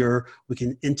earlier, we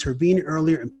can intervene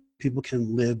earlier and people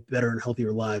can live better and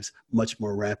healthier lives much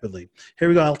more rapidly. Here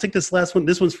we go. I'll take this last one.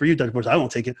 This one's for you, Dr. Flores. I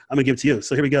won't take it. I'm gonna give it to you.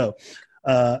 So here we go.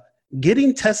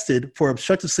 Getting tested for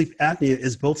obstructive sleep apnea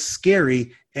is both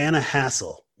scary and a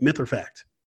hassle. Myth or fact?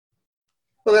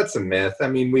 Well, that's a myth. I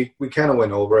mean, we kind of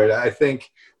went over it. I think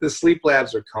the sleep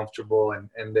labs are comfortable and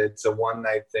it's a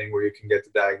one-night thing where you can get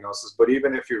the diagnosis. But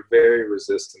even if you're very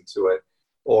resistant to it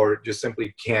or just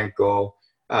simply can't go,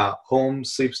 home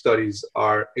sleep studies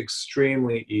are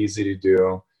extremely easy to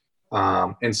do.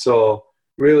 And so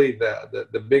really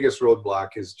the biggest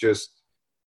roadblock is just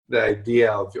the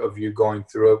idea of you going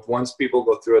through it. Once people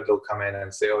go through it, they'll come in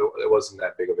and say, oh, it wasn't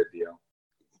that big of a deal.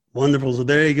 Wonderful. So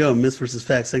there you go. Myths versus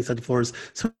facts. Thanks, Dr. Flores.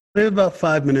 So we have about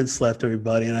 5 minutes left,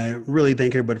 everybody. And I really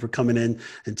thank everybody for coming in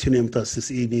and tuning in with us this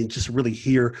evening, just to really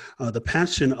hear the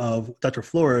passion of Dr.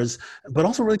 Flores, but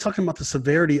also really talking about the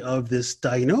severity of this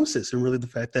diagnosis and really the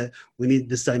fact that we need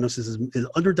this diagnosis is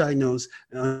underdiagnosed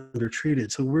and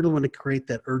undertreated. So we really want to create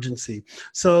that urgency.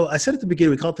 So I said at the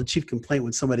beginning, we call it the chief complaint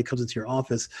when somebody comes into your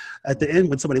office. At the end,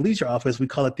 when somebody leaves your office, we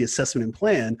call it the assessment and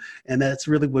plan. And that's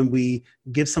really when we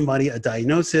give somebody a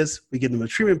diagnosis, we give them a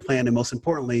treatment plan, and most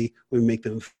importantly, we make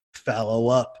them follow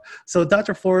up. So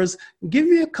Dr. Flores, give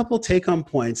me a couple take-home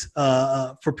points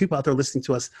for people out there listening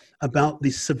to us about the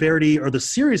severity or the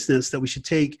seriousness that we should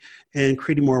take in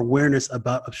creating more awareness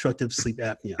about obstructive sleep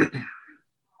apnea.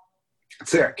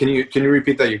 Sarah, can you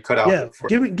repeat that? You cut out.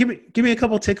 Yeah, give me a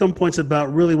couple take-home points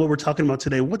about really what we're talking about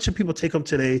today. What should people take home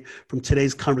today from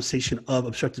today's conversation of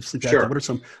obstructive sleep apnea? Sure. What are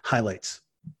some highlights?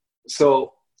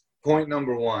 So point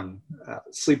number one,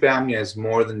 sleep apnea is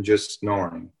more than just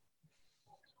snoring.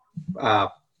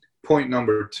 Point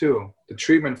number two, the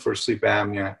treatment for sleep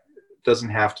apnea doesn't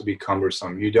have to be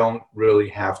cumbersome. You don't really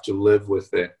have to live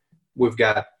with it. We've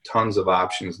got tons of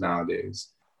options nowadays.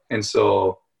 And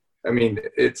so, I mean,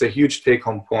 it's a huge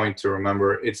take-home point to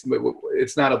remember. It's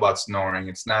not about snoring.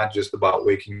 It's not just about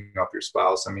waking up your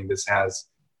spouse. I mean, this has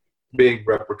big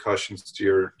repercussions to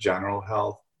your general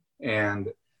health. And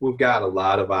we've got a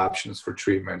lot of options for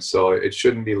treatment. So it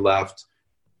shouldn't be left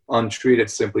untreated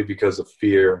simply because of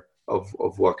fear of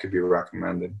what could be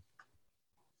recommended.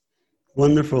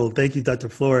 Wonderful. Thank you, Dr.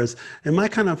 Flores. And my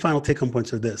kind of final take-home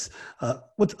points are this.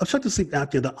 With obstructive sleep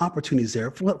apnea, the opportunities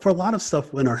there. For a lot of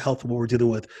stuff in our health, what we're dealing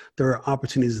with, there are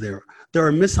opportunities there. There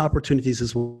are missed opportunities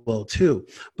as well, too.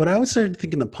 But I would start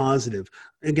thinking the positive.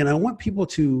 Again, I want people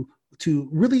to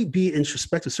really be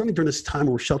introspective, certainly during this time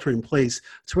where we're sheltering in place,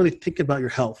 to really think about your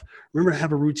health. Remember to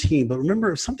have a routine. But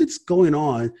remember, if something's going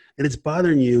on and it's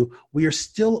bothering you, we are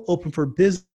still open for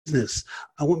business.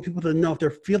 I want people to know if they're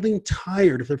feeling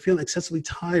tired, if they're feeling excessively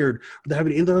tired, or they're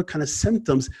having any other kind of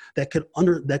symptoms that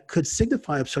could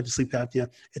signify obstructive sleep apnea,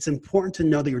 it's important to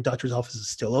know that your doctor's office is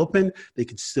still open. They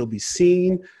can still be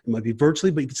seen. It might be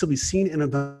virtually, but you can still be seen and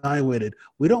evaluated.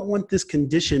 We don't want this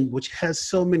condition, which has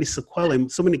so many sequelae,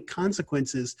 so many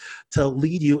consequences, to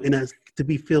lead you to to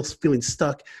be feeling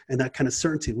stuck and that kind of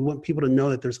certainty. We want people to know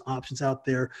that there's options out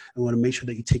there, and we want to make sure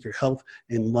that you take your health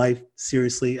and life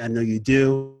seriously. I know you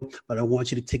do, but I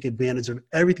want you to take advantage of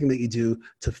everything that you do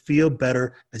to feel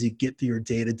better as you get through your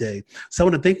day-to-day. So I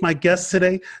want to thank my guest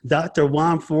today, Dr.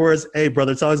 Juan Flores. Hey,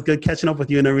 brother, it's always good catching up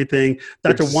with you and everything.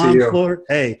 Dr. Juan Flores,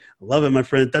 hey, I love it, my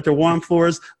friend. Dr. Juan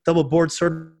Flores, double board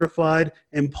certified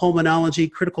in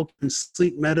pulmonology, critical and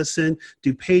sleep medicine,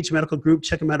 DuPage Medical Group.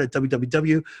 Check him out at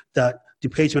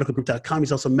www.dupagemedicalgroup.com.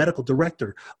 He's also medical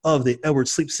director of the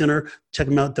Edwards Sleep Center. Check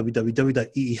him out,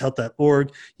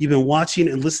 www.eehealth.org. You've been watching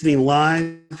and listening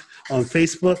live on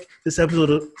Facebook. This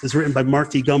episode is written by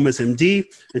Mark D. Gomez, MD,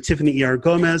 and Tiffany E.R.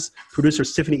 Gomez. Producer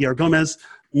is Tiffany E.R. Gomez.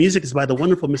 Music is by the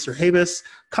wonderful Mr. Havis.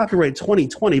 Copyright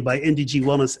 2020 by NDG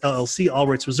Wellness LLC. All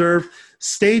rights reserved.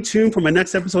 Stay tuned for my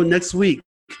next episode next week.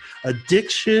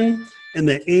 Addiction in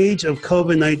the age of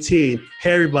COVID-19.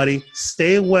 Hey, everybody,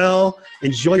 stay well.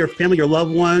 Enjoy your family, your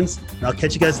loved ones. And I'll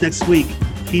catch you guys next week.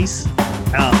 Peace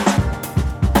out.